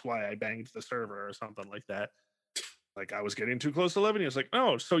like that's why I banged the server or something like that. Like I was getting too close to 11. It's like,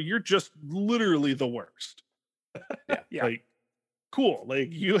 oh, so you're just literally the worst. Yeah. Like, cool. Like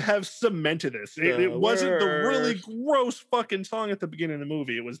you have cemented this. It wasn't the really gross fucking song at the beginning of the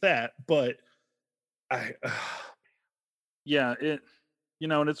movie. It was that, but and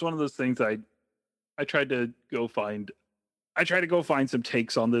it's one of those things I tried to go find some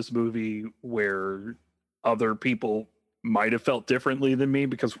takes on this movie where other people might have felt differently than me,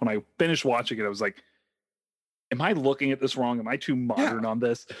 because when I finished watching it, I was like, am I looking at this wrong? Am I too modern on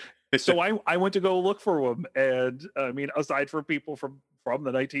this? So I went to go look for them. And I mean, aside from people from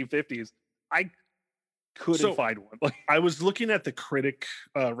the 1950s, I couldn't find one. Like, I was looking at the critic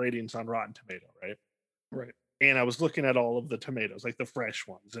ratings on Rotten Tomato, right? Right. and I was looking at all of the tomatoes, like the fresh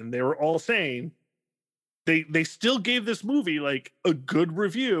ones, and they were all saying they still gave this movie like a good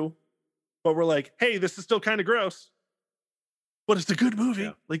review, but we're like, hey, this is still kind of gross, but it's a good movie.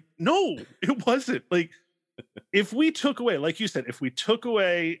 Yeah. Like, no, it wasn't. Like, if we took away, like you said, if we took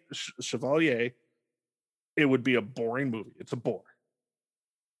away Chevalier, it would be a boring movie. It's a bore.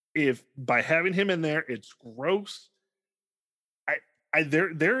 If by having him in there, it's gross.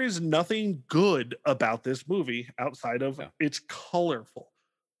 There is nothing good about this movie outside of it's colorful.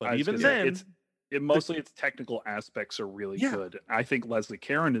 But even then, mostly its technical aspects are really good. I think Leslie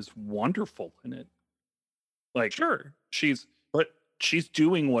Caron is wonderful in it. Like, sure, she's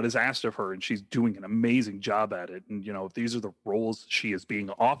doing what is asked of her, and she's doing an amazing job at it. And if these are the roles she is being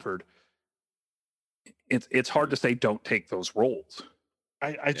offered, it's hard to say don't take those roles.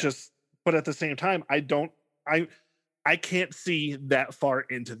 But at the same time, I can't see that far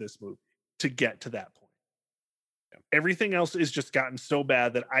into this movie to get to that point. Yeah. Everything else is just gotten so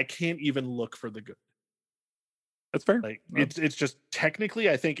bad that I can't even look for the good. That's fair. Like it's just technically,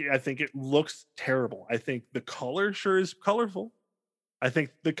 I think it looks terrible. I think the color sure is colorful. I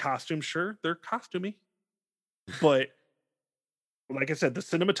think the costumes, sure, they're costumey. But like I said, the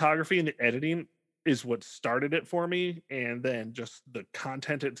cinematography and the editing is what started it for me, and then just the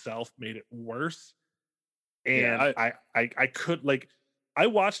content itself made it worse. And I could, like, I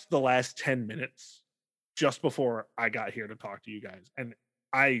watched the last 10 minutes just before I got here to talk to you guys, and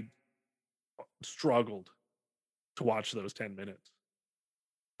I struggled to watch those 10 minutes.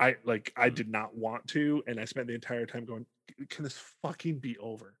 I did not want to, and I spent the entire time going, can this fucking be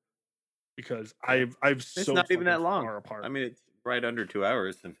over? Because I've it's so not even that long. far apart. I mean, it's right under 2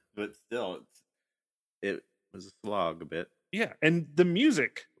 hours, but still, it was a slog a bit. Yeah, and the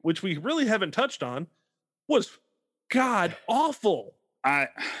music, which we really haven't touched on, was god awful. I'm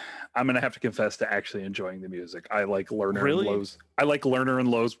gonna have to confess to actually enjoying the music. I like Lerner Really? and Lowe's. I like Lerner and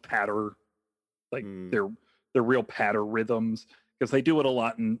Lowe's patter, like they're real patter rhythms, because they do it a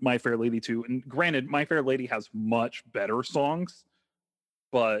lot in My Fair Lady too. And granted, My Fair Lady has much better songs,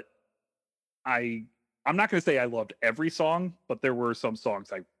 but I'm not gonna say I loved every song, but there were some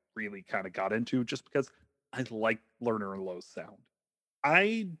songs I really kind of got into just because I like Lerner and Lowe's sound.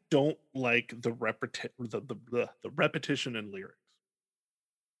 I don't like the repetition in lyrics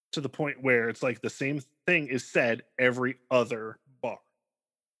to the point where it's like the same thing is said every other bar.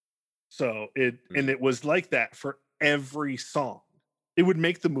 So it was like that for every song. It would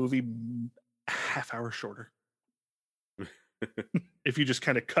make the movie a half hour shorter if you just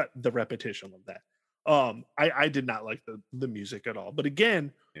kind of cut the repetition of that. I did not like the music at all. But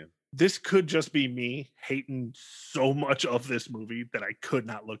again, this could just be me hating so much of this movie that I could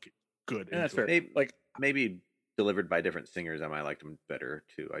not look good. And that's fair. Maybe delivered by different singers, I might like them better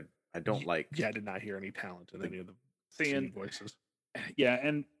too. I don't like. Yeah, I did not hear any talent in any of the singing voices. Yeah,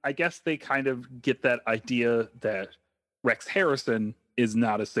 and I guess they kind of get that idea that Rex Harrison is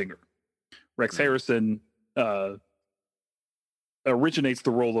not a singer. Rex Harrison originates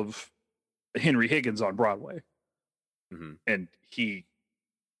the role of Henry Higgins on Broadway, and he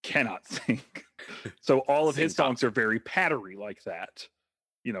cannot sing. So all of his songs are very pattery like that.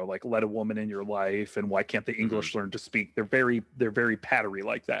 Like Let a Woman in Your Life and Why Can't the English Learn to Speak? They're very pattery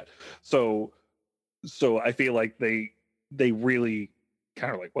like that. So I feel like they really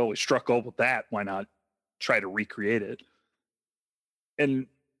kind of like, well, we struck gold with that. Why not try to recreate it? And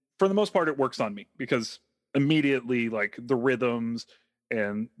for the most part, it works on me because immediately, like, the rhythms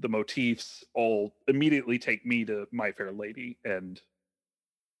and the motifs all immediately take me to My Fair Lady. And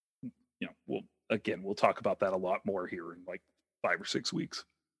we'll talk about that a lot more here in like 5 or 6 weeks.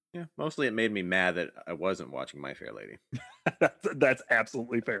 Yeah, mostly it made me mad that I wasn't watching My Fair Lady. That's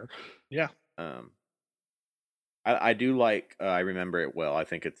absolutely fair. Yeah. I do like. I remember it well. I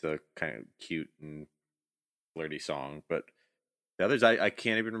think it's a kind of cute and flirty song, but the others I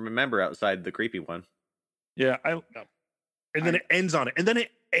can't even remember outside the creepy one. Yeah, and then it ends on it, and then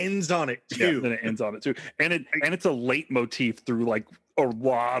it ends on it too. Yeah, then it ends on it too, and it's a leitmotif through like a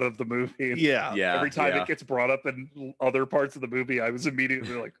lot of the movie. Yeah. Every time it gets brought up in other parts of the movie, I was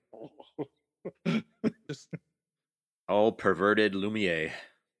immediately like, oh. Oh, perverted Lumiere.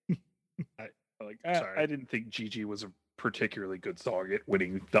 I didn't think Gigi was a particularly good song. It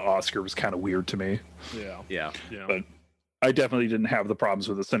winning the Oscar was kind of weird to me. Yeah. But I definitely didn't have the problems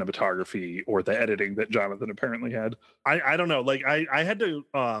with the cinematography or the editing that Jonathan apparently had. I don't know. Like I had to,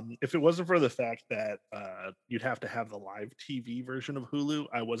 if it wasn't for the fact that you'd have to have the live TV version of Hulu,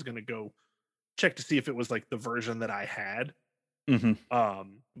 I was going to go check to see if it was like the version that I had.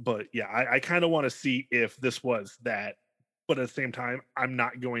 But yeah, I kind of want to see if this was that, but at the same time, I'm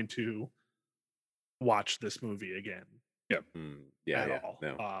not going to watch this movie again at all.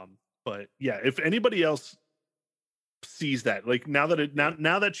 No. But yeah, if anybody else sees that, like now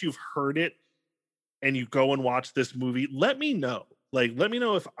that you've heard it and you go and watch this movie, let me know. Like, let me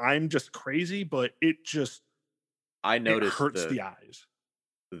know if I'm just crazy, but it noticed it hurts the eyes.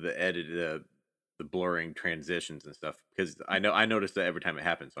 The edit, the blurring transitions and stuff, because I noticed that every time it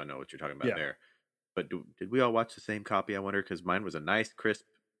happens, so I know what you're talking about there. But did we all watch the same copy? I wonder, because mine was a nice, crisp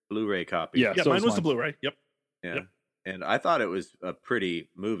Blu-ray copy. Yeah, so mine was the Blu-ray. Yep. Yeah. Yep. And I thought it was a pretty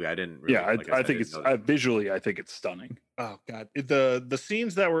movie. I didn't really. I think it's visually. I think it's stunning. Oh god, the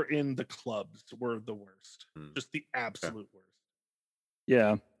scenes that were in the clubs were the worst. Just the absolute worst.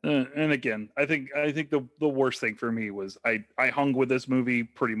 Yeah, and again, I think the worst thing for me was I hung with this movie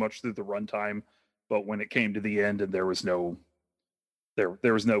pretty much through the runtime, but when it came to the end and there was no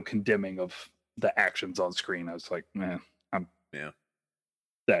condemning of the actions on screen, I was like, man,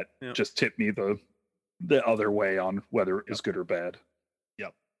 that just tipped me the other way on whether it was good or bad.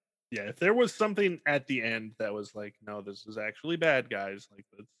 Yep. Yeah, if there was something at the end that was like, no, this is actually bad, guys, like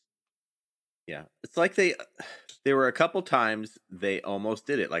that's. Yeah, it's like there were a couple times they almost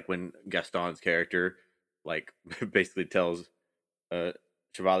did it, like when Gaston's character like basically tells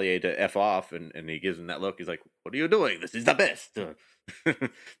Chevalier to F off, and he gives him that look. He's like, what are you doing? This is the best.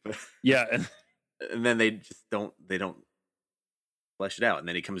 Yeah. And then they don't flesh it out, and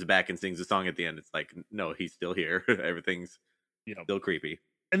then he comes back and sings a song at the end. It's like, no, he's still here. Everything's still creepy.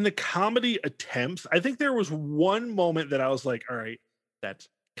 And the comedy attempts, I think there was one moment that I was like, all right, that's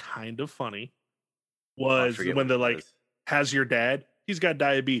kind of funny, was when they're like, has your dad? He's got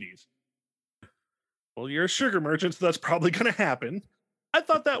diabetes. Well, you're a sugar merchant, so that's probably going to happen. I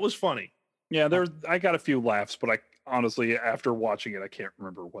thought that was funny. Yeah, I got a few laughs, but I honestly, after watching it, I can't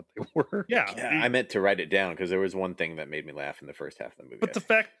remember what they were. Yeah, I meant to write it down because there was one thing that made me laugh in the first half of the movie. But the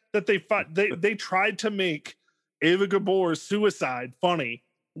fact that they tried to make Ava Gabor's suicide funny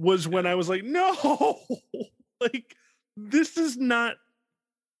was when I was like, no, like this is not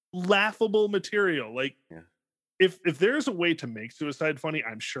laughable material. Like, if there's a way to make suicide funny,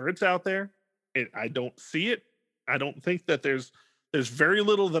 I'm sure it's out there. I don't see it. I don't think that there's very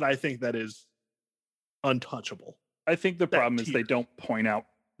little that I think that is untouchable. I think the problem is they don't point out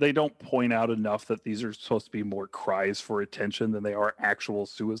enough that these are supposed to be more cries for attention than they are actual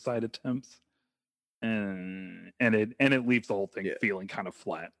suicide attempts. And it leaves the whole thing feeling kind of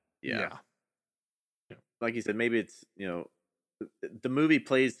flat. Yeah. Like you said, maybe it's, the movie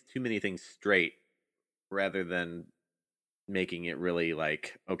plays too many things straight rather than making it really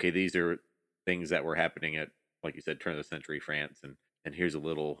like, okay, these are things that were happening at, like you said, turn of the century France, and here's a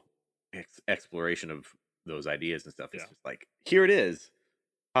little exploration of those ideas and stuff. It's just like, here it is.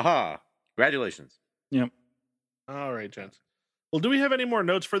 Haha. Congratulations. Yep. All right, gents. Well, do we have any more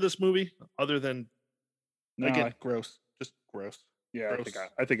notes for this movie other than gross? Just gross. Yeah, gross.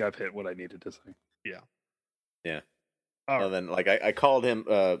 I think I've hit what I needed to say. Yeah. Well, then, like, I called him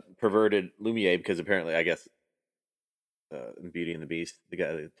perverted Lumiere because apparently, I guess, in Beauty and the Beast, the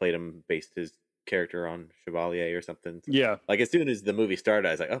guy that played him based his character on Chevalier or something. So, yeah. Like, as soon as the movie started,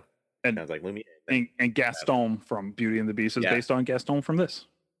 I was like, oh. And I was like, Lumiere. And Gaston from Beauty and the Beast is based on Gaston from this.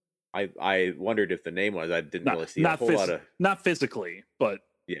 I wondered if the name was. I didn't really see a whole lot of. Not physically, but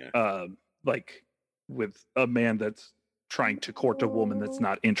like with a man that's trying to court a woman that's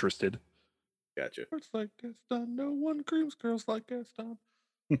not interested. Gotcha. It's like Gaston. No one grooms girls like Gaston.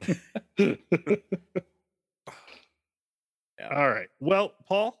 All right. Well,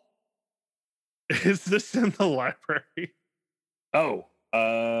 Paul, is this in the library? Oh,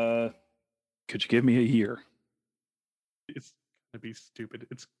 could you give me a year? It's going to be stupid.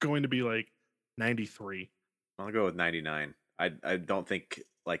 It's going to be like 93. I'll go with 99. I don't think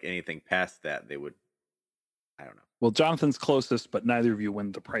like anything past that they would. I don't know. Well, Jonathan's closest, but neither of you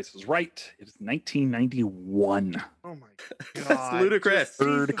win. The Price is Right. It is 1991. Oh my god, that's ludicrous.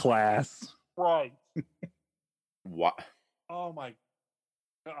 Third class. Right. What? Oh my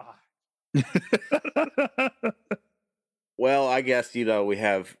god. Well, I guess, we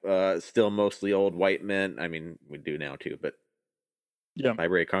have still mostly old white men. I mean, we do now too, but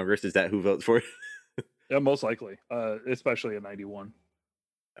Library of Congress, is that who votes for it? Yeah, most likely, especially in 91.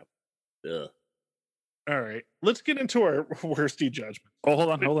 Ugh. All right, let's get into our worsty judgment. Oh, hold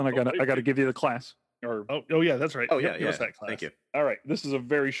on. I gotta give you the class. Oh yeah, that's right. Oh yeah, give us that class. Thank you. All right, this is a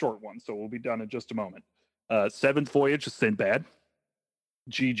very short one, so we'll be done in just a moment. Seventh Voyage of Sinbad,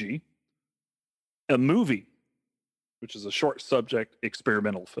 Gigi, a movie, which is a short subject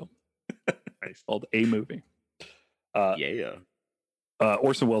experimental film. Nice. Called A Movie. Yeah.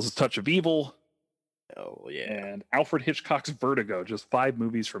 Orson Welles' Touch of Evil, Oh yeah. And Alfred Hitchcock's Vertigo, just 5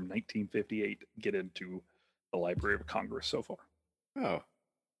 movies from 1958 get into the Library of Congress so far. Oh.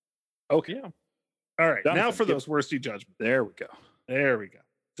 Okay. Yeah. All right. Now Jonathan, for give- those worsty judgments. There we go. There we go.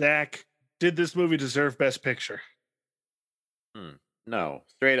 Zach, did this movie deserve Best Picture? No,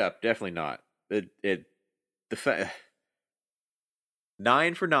 straight up, definitely not. The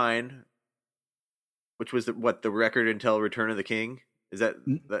 9 for 9, which was the record until Return of the King. Is that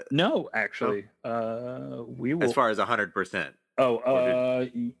No, actually, we will. as far as 100%?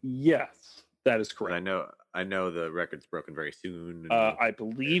 Yes, that is correct. I know the record's broken very soon. I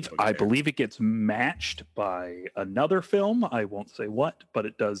believe it gets matched by another film. I won't say what, but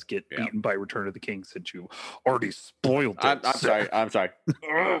it does get beaten by Return of the King, since you already spoiled it. I'm sorry. I'm sorry.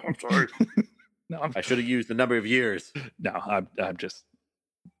 I'm sorry. No, I should have used the number of years. No, I'm just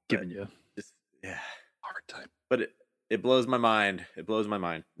giving you yeah, hard time. but it blows my mind. It blows my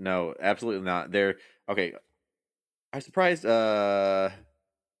mind. No, absolutely not. Okay. I'm surprised. Cat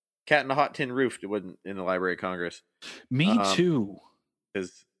in the Hot Tin Roof wasn't in the Library of Congress. Me too.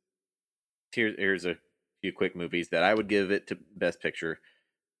 Because here's a few quick movies that I would give it to Best Picture.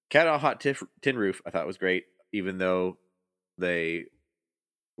 Cat on a Hot Tin Roof I thought was great, even though they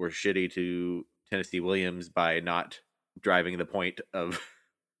were shitty to Tennessee Williams by not driving the point of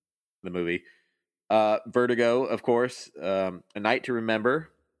the movie. Vertigo, of course. A Night to Remember.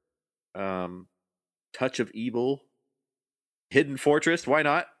 Touch of Evil. Hidden Fortress, why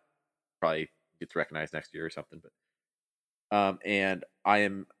not? Probably gets recognized next year or something. But and I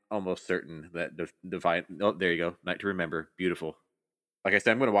am almost certain that Defiant. Oh, there you go. Night to Remember, beautiful. Like I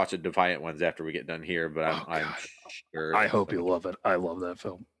said, I'm going to watch the Defiant ones after we get done here. But I'm sure. I hope you love it. I love that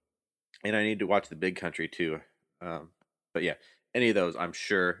film. And I need to watch The Big Country too. But yeah, any of those, I'm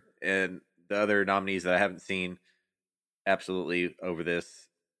sure. And the other nominees that I haven't seen, absolutely over this.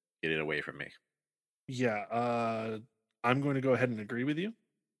 Get it away from me. Yeah, I'm going to go ahead and agree with you.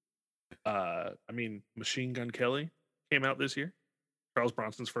 I mean, Machine Gun Kelly came out this year. Charles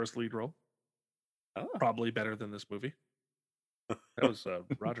Bronson's first lead role. Oh. Probably better than this movie. That was a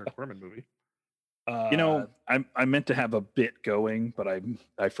Roger Corman movie. I meant to have a bit going, but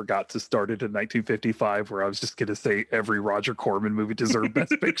I forgot to start it in 1955, where I was just going to say every Roger Corman movie deserved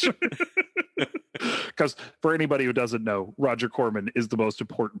Best Picture. Because for anybody who doesn't know, Roger Corman is the most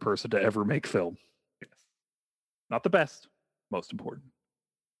important person to ever make film. Yes. Not the best, most important.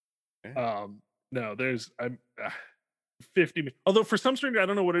 No, there's 50. Although for some reason I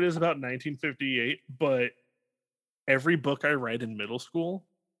don't know what it is about 1958, but every book I read in middle school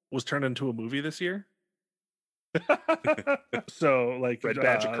was turned into a movie this year. So like Red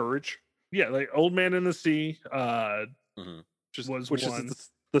Badge of Courage. Yeah, like Old Man in the Sea. Which is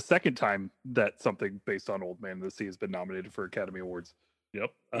the second time that something based on Old Man in the Sea has been nominated for Academy Awards.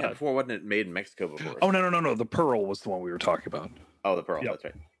 Yep. Yeah, before wasn't it made in Mexico before? Oh no. The Pearl was the one we were talking about. Oh, the Pearl. Yep.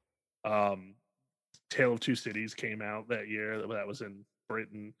 That's right. Tale of Two Cities came out that year. That was in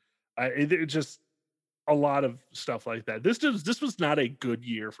Britain. It just a lot of stuff like that. This was not a good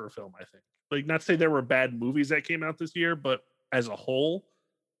year for film, I think. Like, not to say there were bad movies that came out this year, but as a whole,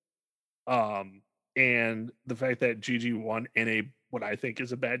 and the fact that Gigi won in what I think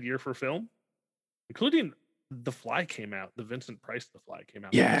is a bad year for film, including The Fly came out. The Vincent Price The Fly came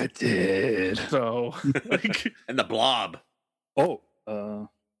out. Yeah, it did. So, like, And The Blob. Oh,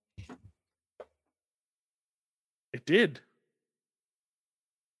 it did.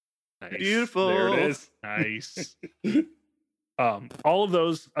 Nice. Beautiful. there it is. Nice. All of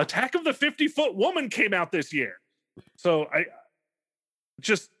those. Attack of the 50-Foot Woman came out this year. So I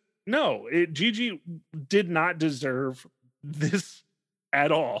just no, Gigi did not deserve this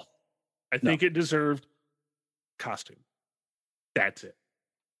at all. I think it deserved costume. That's it.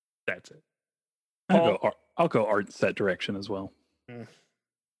 I'll go art and set direction as well.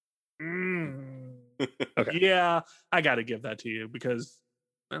 Okay. Yeah, I got to give that to you because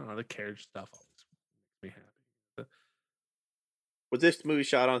I don't know, the carriage stuff always makes me happy. Was this movie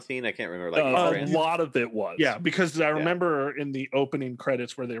shot on scene? I can't remember. A lot of it was. Yeah, because I remember in the opening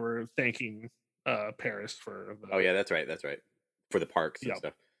credits where they were thanking Paris for. Oh yeah, that's right. For the parks and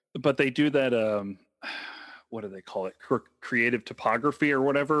stuff. But they do that. What do they call it? Creative topography or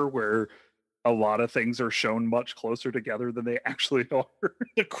whatever, where a lot of things are shown much closer together than they actually are.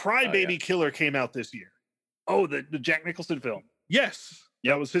 The Crybaby Killer came out this year. Oh, the Jack Nicholson film. Yes,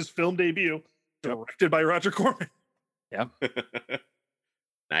 that was his film debut, directed by Roger Corman. Yeah.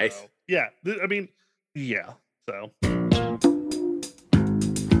 Nice. So, yeah. I mean, yeah. So.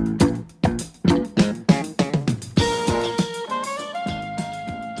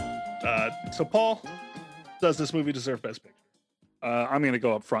 So Paul, does this movie deserve Best Picture? I'm going to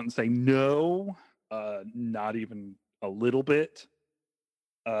go up front and say no. Not even a little bit.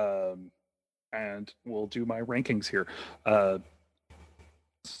 And we'll do my rankings here.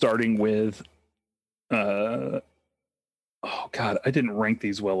 Starting with oh god, I didn't rank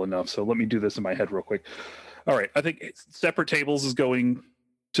these well enough, so let me do this in my head real quick. All right, I think Separate Tables is going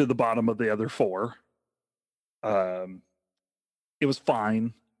to the bottom of the other four. It was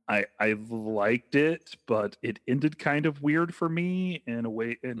fine. I liked it, but it ended kind of weird for me in a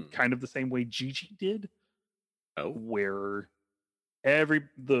way, in kind of the same way Gigi did. Oh, where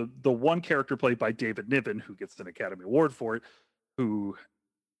the one character played by David Niven, who gets an Academy Award for it, who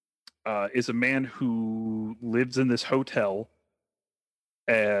is a man who lives in this hotel,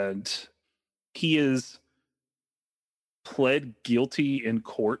 and he is pled guilty in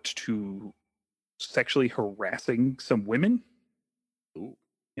court to sexually harassing some women ooh,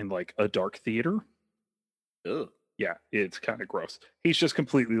 in like a dark theater. ugh. Yeah, it's kind of gross. He's just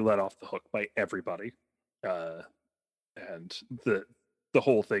completely let off the hook by everybody. And the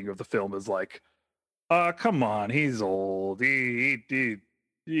whole thing of the film is like, come on, he's old. You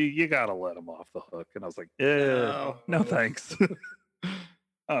gotta let him off the hook. And I was like, no thanks.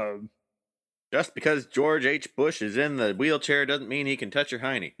 Just because George H. Bush is in the wheelchair doesn't mean he can touch your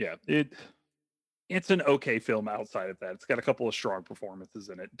hiney. Yeah, it's an okay film outside of that. It's got a couple of strong performances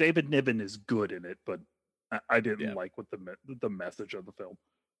in it. David Niven is good in it, but I didn't like what the message of the film.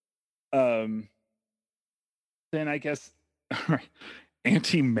 Then I guess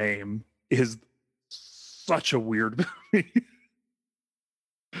Anti-Mame is such a weird movie.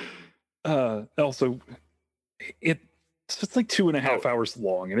 Also, it's like 2.5 hours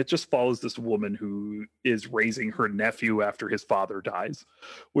long, and it just follows this woman who is raising her nephew after his father dies,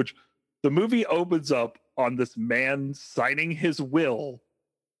 which the movie opens up on this man signing his will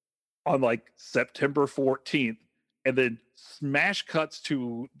on like September 14th, and then smash cuts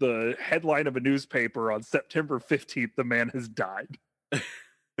to the headline of a newspaper on September 15th, the man has died.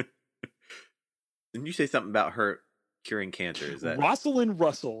 Didn't you say something about her curing cancer? Is that Rosalind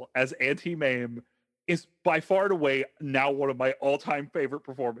Russell as Anti-Mame is by far and away now one of my all-time favorite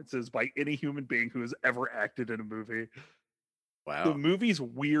performances by any human being who has ever acted in a movie. wow? The movie's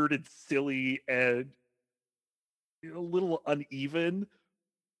weird and silly and a little uneven,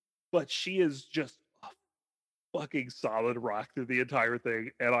 but she is just a fucking solid rock through the entire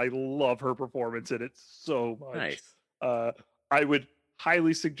thing, and I love her performance in it so much. Nice. I would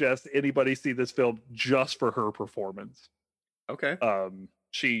highly suggest anybody see this film just for her performance. Okay.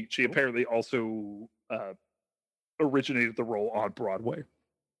 She apparently also originated the role on Broadway,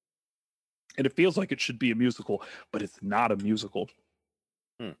 and it feels like it should be a musical, but it's not a musical.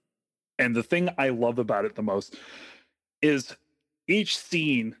 And the thing I love about it the most is each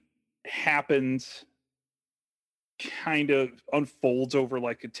scene happens, kind of unfolds over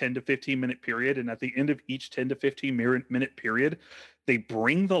like a 10 to 15 minute period, and at the end of each 10 to 15 minute period, they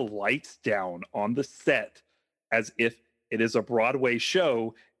bring the lights down on the set as if it is a Broadway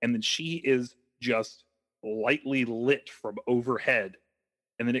show, and then she is just lightly lit from overhead,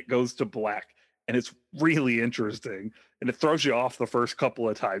 and then it goes to black, and it's really interesting, and it throws you off the first couple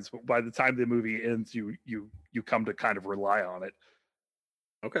of times, but by the time the movie ends, you come to kind of rely on it.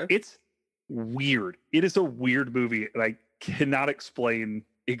 Okay. It's weird. It is a weird movie, and I cannot explain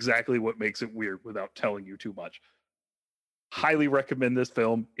exactly what makes it weird without telling you too much. Highly recommend this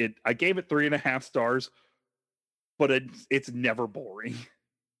film. I gave it 3.5 stars, but it's never boring.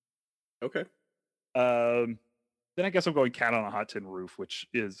 Okay. Then I guess I'm going Cat on a Hot Tin Roof, which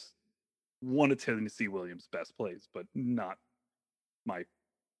is one of Tennessee Williams' best plays, but not my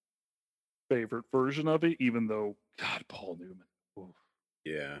favorite version of it, even though, God, Paul Newman. Oof.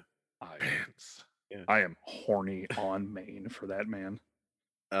 Yeah. I am horny on Maine for that man.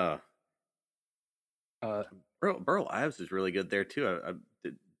 Burl Ives is really good there too. I'm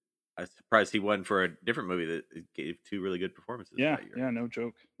surprised he won for a different movie that gave 2 really good performances. Yeah, that year. yeah, no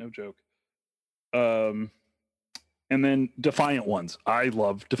joke. And then Defiant Ones. I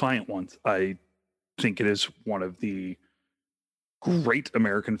love Defiant Ones. I think it is one of the great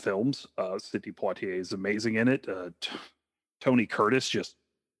American films. Sidney Poitier is amazing in it. Tony Curtis just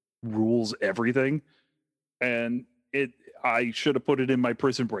rules everything. And I should have put it in my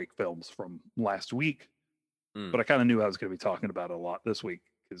Prison Break films from last week, but I kind of knew I was going to be talking about it a lot this week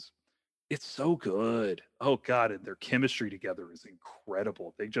because it's so good. Oh God, and their chemistry together is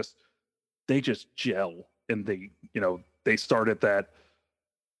incredible. They just gel, and they start at that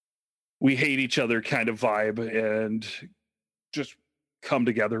we hate each other kind of vibe and just come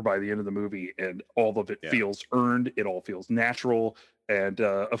together by the end of the movie, and all of it feels earned. It all feels natural. And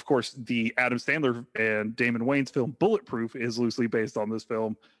of course, the Adam Sandler and Damon Wayans film Bulletproof is loosely based on this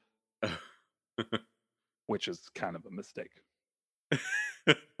film. which is kind of a mistake.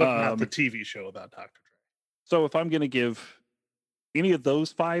 But not the TV show about Dr. Dre. So if I'm going to give any of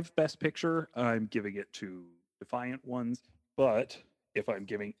those 5 Best Picture, I'm giving it to Defiant Ones. But if I'm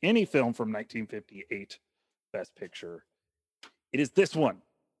giving any film from 1958 Best Picture, it is this one,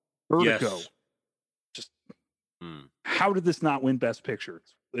 Vertigo. Yes. Just how did this not win Best Picture?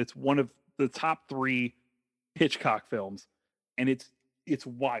 It's one of the top 3 Hitchcock films, and it's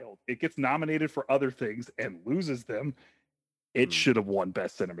wild. It gets nominated for other things and loses them. It should have won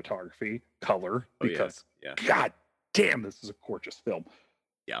Best Cinematography, Color, because God damn, this is a gorgeous film.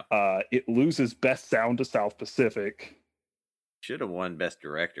 Yeah. It loses Best Sound to South Pacific. Should have won Best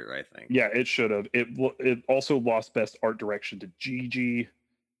Director, I think. Yeah, it should have. It also lost Best Art Direction to Gigi.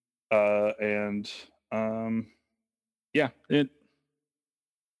 It's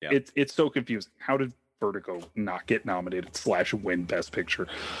so confusing. How did Vertigo not get nominated / win Best Picture?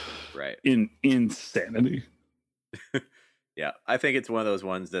 Right. In insanity. Yeah, I think it's one of those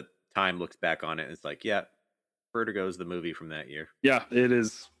ones that time looks back on it and it's like, yeah, Vertigo's the movie from that year. Yeah, it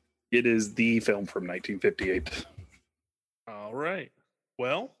is. It is the film from 1958. All right.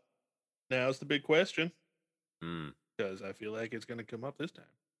 Well, now's the big question. Because I feel like it's going to come up this time.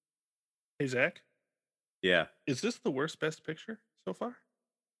 Hey, Zach. Yeah. Is this the worst Best Picture so far?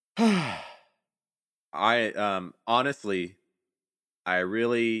 I honestly, I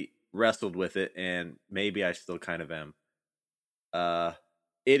really wrestled with it, and maybe I still kind of am.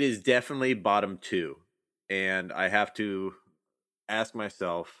 It is definitely bottom 2, and I have to ask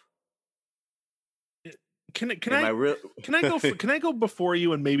myself, can I go before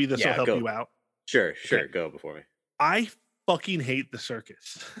you, and maybe this will help you out? Sure, go before me. I fucking hate the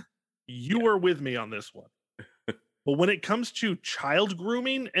circus. You were with me on this one. But when it comes to child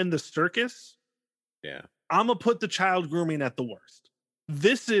grooming and the circus, I'm gonna put the child grooming at the worst.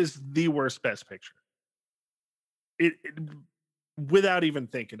 This is the worst Best Picture. It without even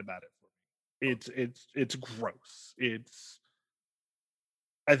thinking about it for me. It's gross.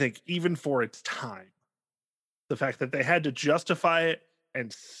 I think even for its time, the fact that they had to justify it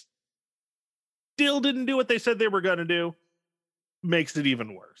and still didn't do what they said they were going to do makes it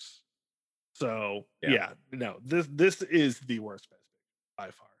even worse. So this is the worst Best Picture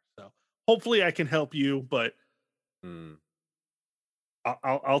by far. So hopefully I can help you, but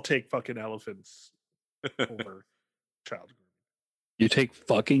I'll take fucking elephants over child grooming. You take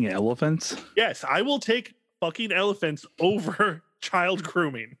fucking elephants? Yes, I will take fucking elephants over child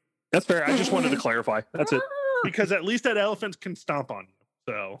grooming. That's fair. I just wanted to clarify. That's it. Because at least that elephant can stomp on you.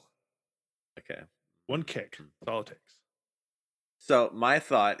 So, okay, one kick. That's all it takes. So my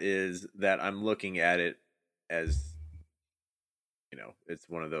thought is that I'm looking at it as, it's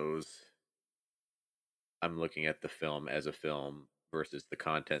one of those. I'm looking at the film as a film versus the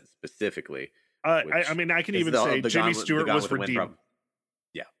content specifically. I mean, I can even say Jimmy Stewart was redeemed.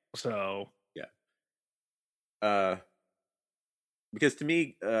 Yeah. So. Yeah. Because to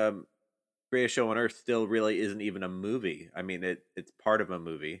me, Greatest Show on Earth still really isn't even a movie. I mean, it's part of a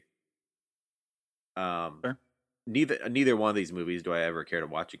movie. Sure. Neither one of these movies do I ever care to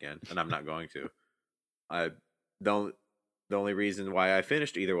watch again, and I'm not going to. The only reason why I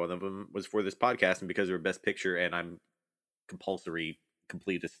finished either one of them was for this podcast and because they were Best Picture, and I'm compulsory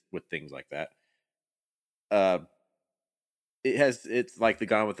completist with things like that. It's like the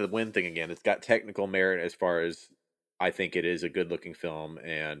Gone with the Wind thing again. It's got technical merit as far as I think it is a good looking film,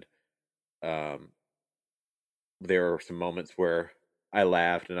 and there are some moments where I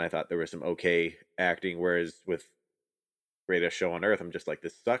laughed and I thought there was some okay acting, whereas with Greatest Show on Earth, I'm just like,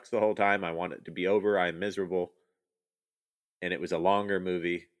 this sucks the whole time. I want it to be over. I'm miserable. And it was a longer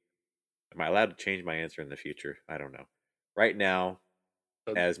movie. Am I allowed to change my answer in the future? I don't know. Right now,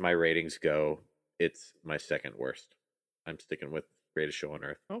 as my ratings go, it's my second worst. I'm sticking with Greatest Show on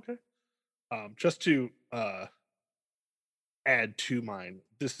Earth. Okay. Just to add to mine,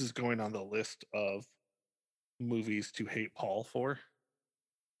 this is going on the list of movies to hate Paul for.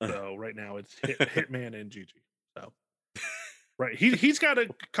 So right now it's Hitman and Gigi. So right, he's got a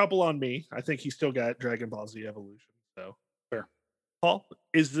couple on me. I think he's still got Dragon Ball Z Evolution. So fair. Paul,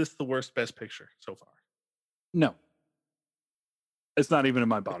 is this the worst Best Picture so far? No, it's not even in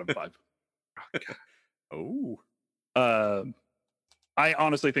my bottom 5. Oh. I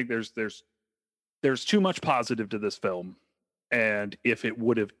honestly think there's too much positive to this film, and if it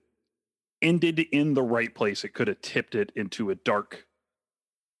would have ended in the right place, it could have tipped it into a dark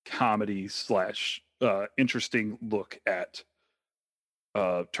comedy / interesting look at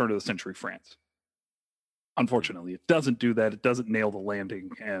turn of the century France. Unfortunately, it doesn't do that. It doesn't nail the landing,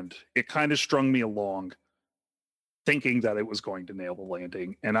 and it kind of strung me along thinking that it was going to nail the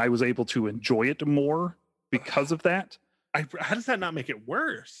landing, and I was able to enjoy it more because of that. How does that not make it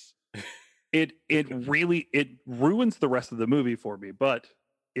worse? It really ruins the rest of the movie for me, but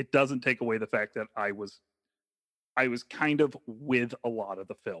it doesn't take away the fact that I was kind of with a lot of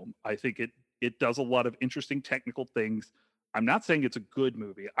the film. I think it does a lot of interesting technical things. I'm not saying it's a good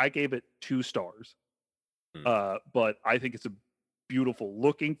movie. I gave it 2 stars. But I think it's a beautiful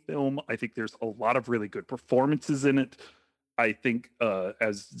looking film. I think there's a lot of really good performances in it. I think,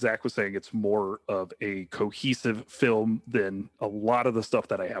 as Zach was saying, it's more of a cohesive film than a lot of the stuff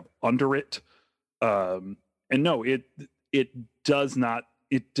that I have under it. And no, it does not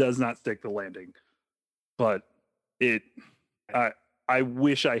stick the landing. But I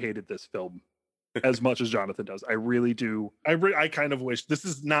wish I hated this film as much as Jonathan does. I really do. I kind of wish this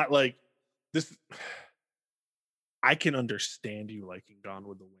is not like this. I can understand you liking Gone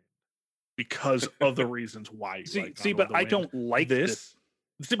with the Wind because of the reasons why you like Gone with the I Wind. don't like this.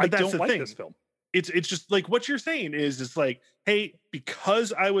 But that's the thing. This film. It's just like what you're saying is it's like, hey,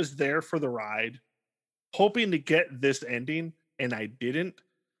 because I was there for the ride, hoping to get this ending, and I didn't,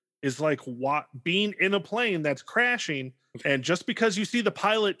 is like what being in a plane that's crashing, and just because you see the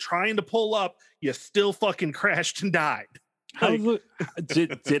pilot trying to pull up, you still fucking crashed and died.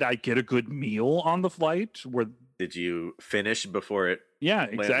 Did I get a good meal on the flight? Did you finish before it? Yeah,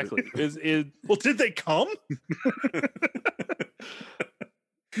 exactly. Well, did they come?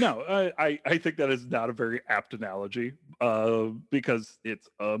 No, I think that is not a very apt analogy because it's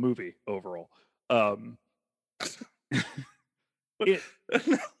a movie overall. Okay.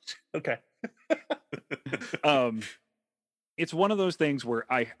 It's one of those things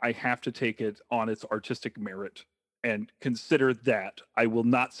where I have to take it on its artistic merit and consider that. I will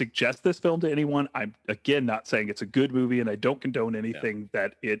not suggest this film to anyone. I'm, again, not saying it's a good movie, and I don't condone anything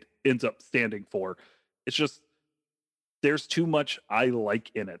that it ends up standing for. It's just, there's too much I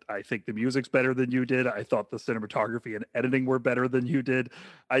like in it. I think the music's better than you did. I thought the cinematography and editing were better than you did.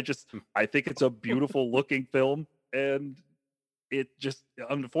 I think it's a beautiful looking film, and it just,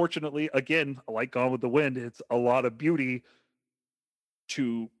 unfortunately, again, like Gone with the Wind, it's a lot of beauty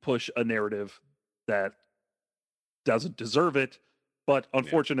to push a narrative that doesn't deserve it. But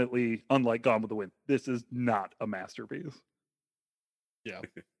unfortunately, unlike Gone with the Wind, this is not a masterpiece. Yeah.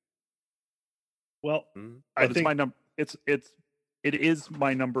 Well, I think my number. It is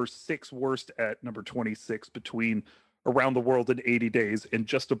my number 6 worst at number 26, between Around the World in 80 Days and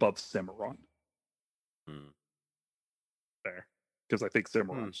just above Cimarron. Fair. Because I think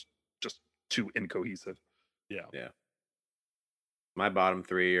Cimarron's just too incohesive. Yeah. My bottom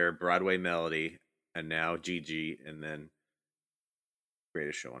 3 are Broadway Melody, and now Gigi, and then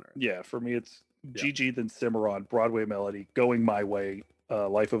Greatest Show on Earth. Yeah, for me it's Gigi, then Cimarron, Broadway Melody, Going My Way,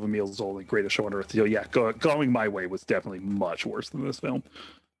 Life of Emile Zolli, Greatest Show on Earth. So yeah, Going My Way was definitely much worse than this film.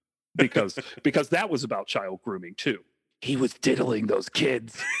 Because that was about child grooming too. He was diddling those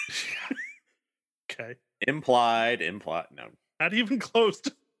kids. Okay. Implied. No. Not even close.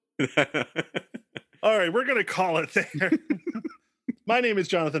 All right, we're going to call it there. My name is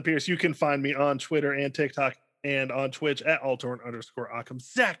Jonathan Pierce. You can find me on Twitter and TikTok and on Twitch at @Altorn_Occam.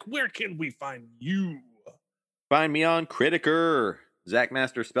 Zach, where can we find you? Find me on Critiker, Zach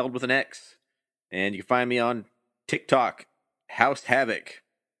Master spelled with an X. And you can find me on TikTok, House Havoc,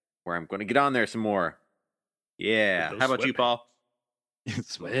 where I'm going to get on there some more. Yeah. How about you, Paul?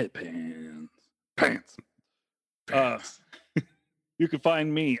 Sweatpants. Pants. You can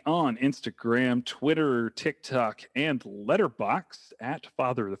find me on Instagram, Twitter, TikTok, and Letterboxd at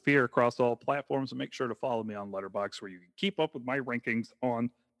Father of the Fear across all platforms. And make sure to follow me on Letterboxd, where you can keep up with my rankings on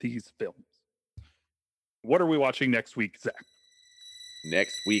these films. What are we watching next week, Zach?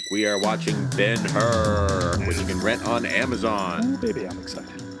 Next week, we are watching Ben-Hur, which you can rent on Amazon. Oh, baby, I'm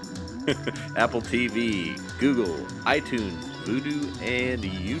excited. Apple TV, Google, iTunes, Vudu, and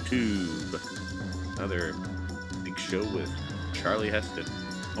YouTube. Another big show with Charlie Heston.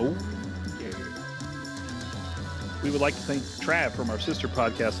 Oh, yeah. We would like to thank Trav from our sister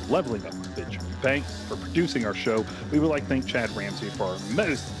podcast, Leveling Up with Bitch Banks, for producing our show. We would like to thank Chad Ramsey for our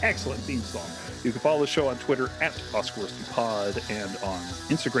most excellent theme song. You can follow the show on Twitter at OscarWorthyPod, and on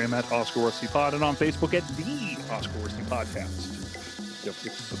Instagram at OscarWorthyPod, and on Facebook at The Oscar Podcast. Don't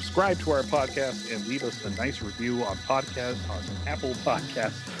forget to subscribe to our podcast and leave us a nice review on Apple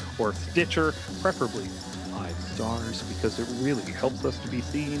Podcasts or Stitcher, preferably 5 stars, because it really helps us to be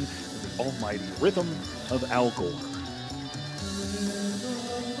seen in the almighty rhythm of Al Gore.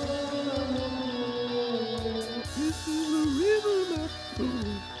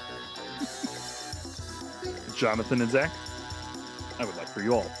 Jonathan and Zach, I would like for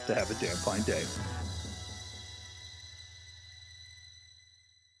you all to have a damn fine day.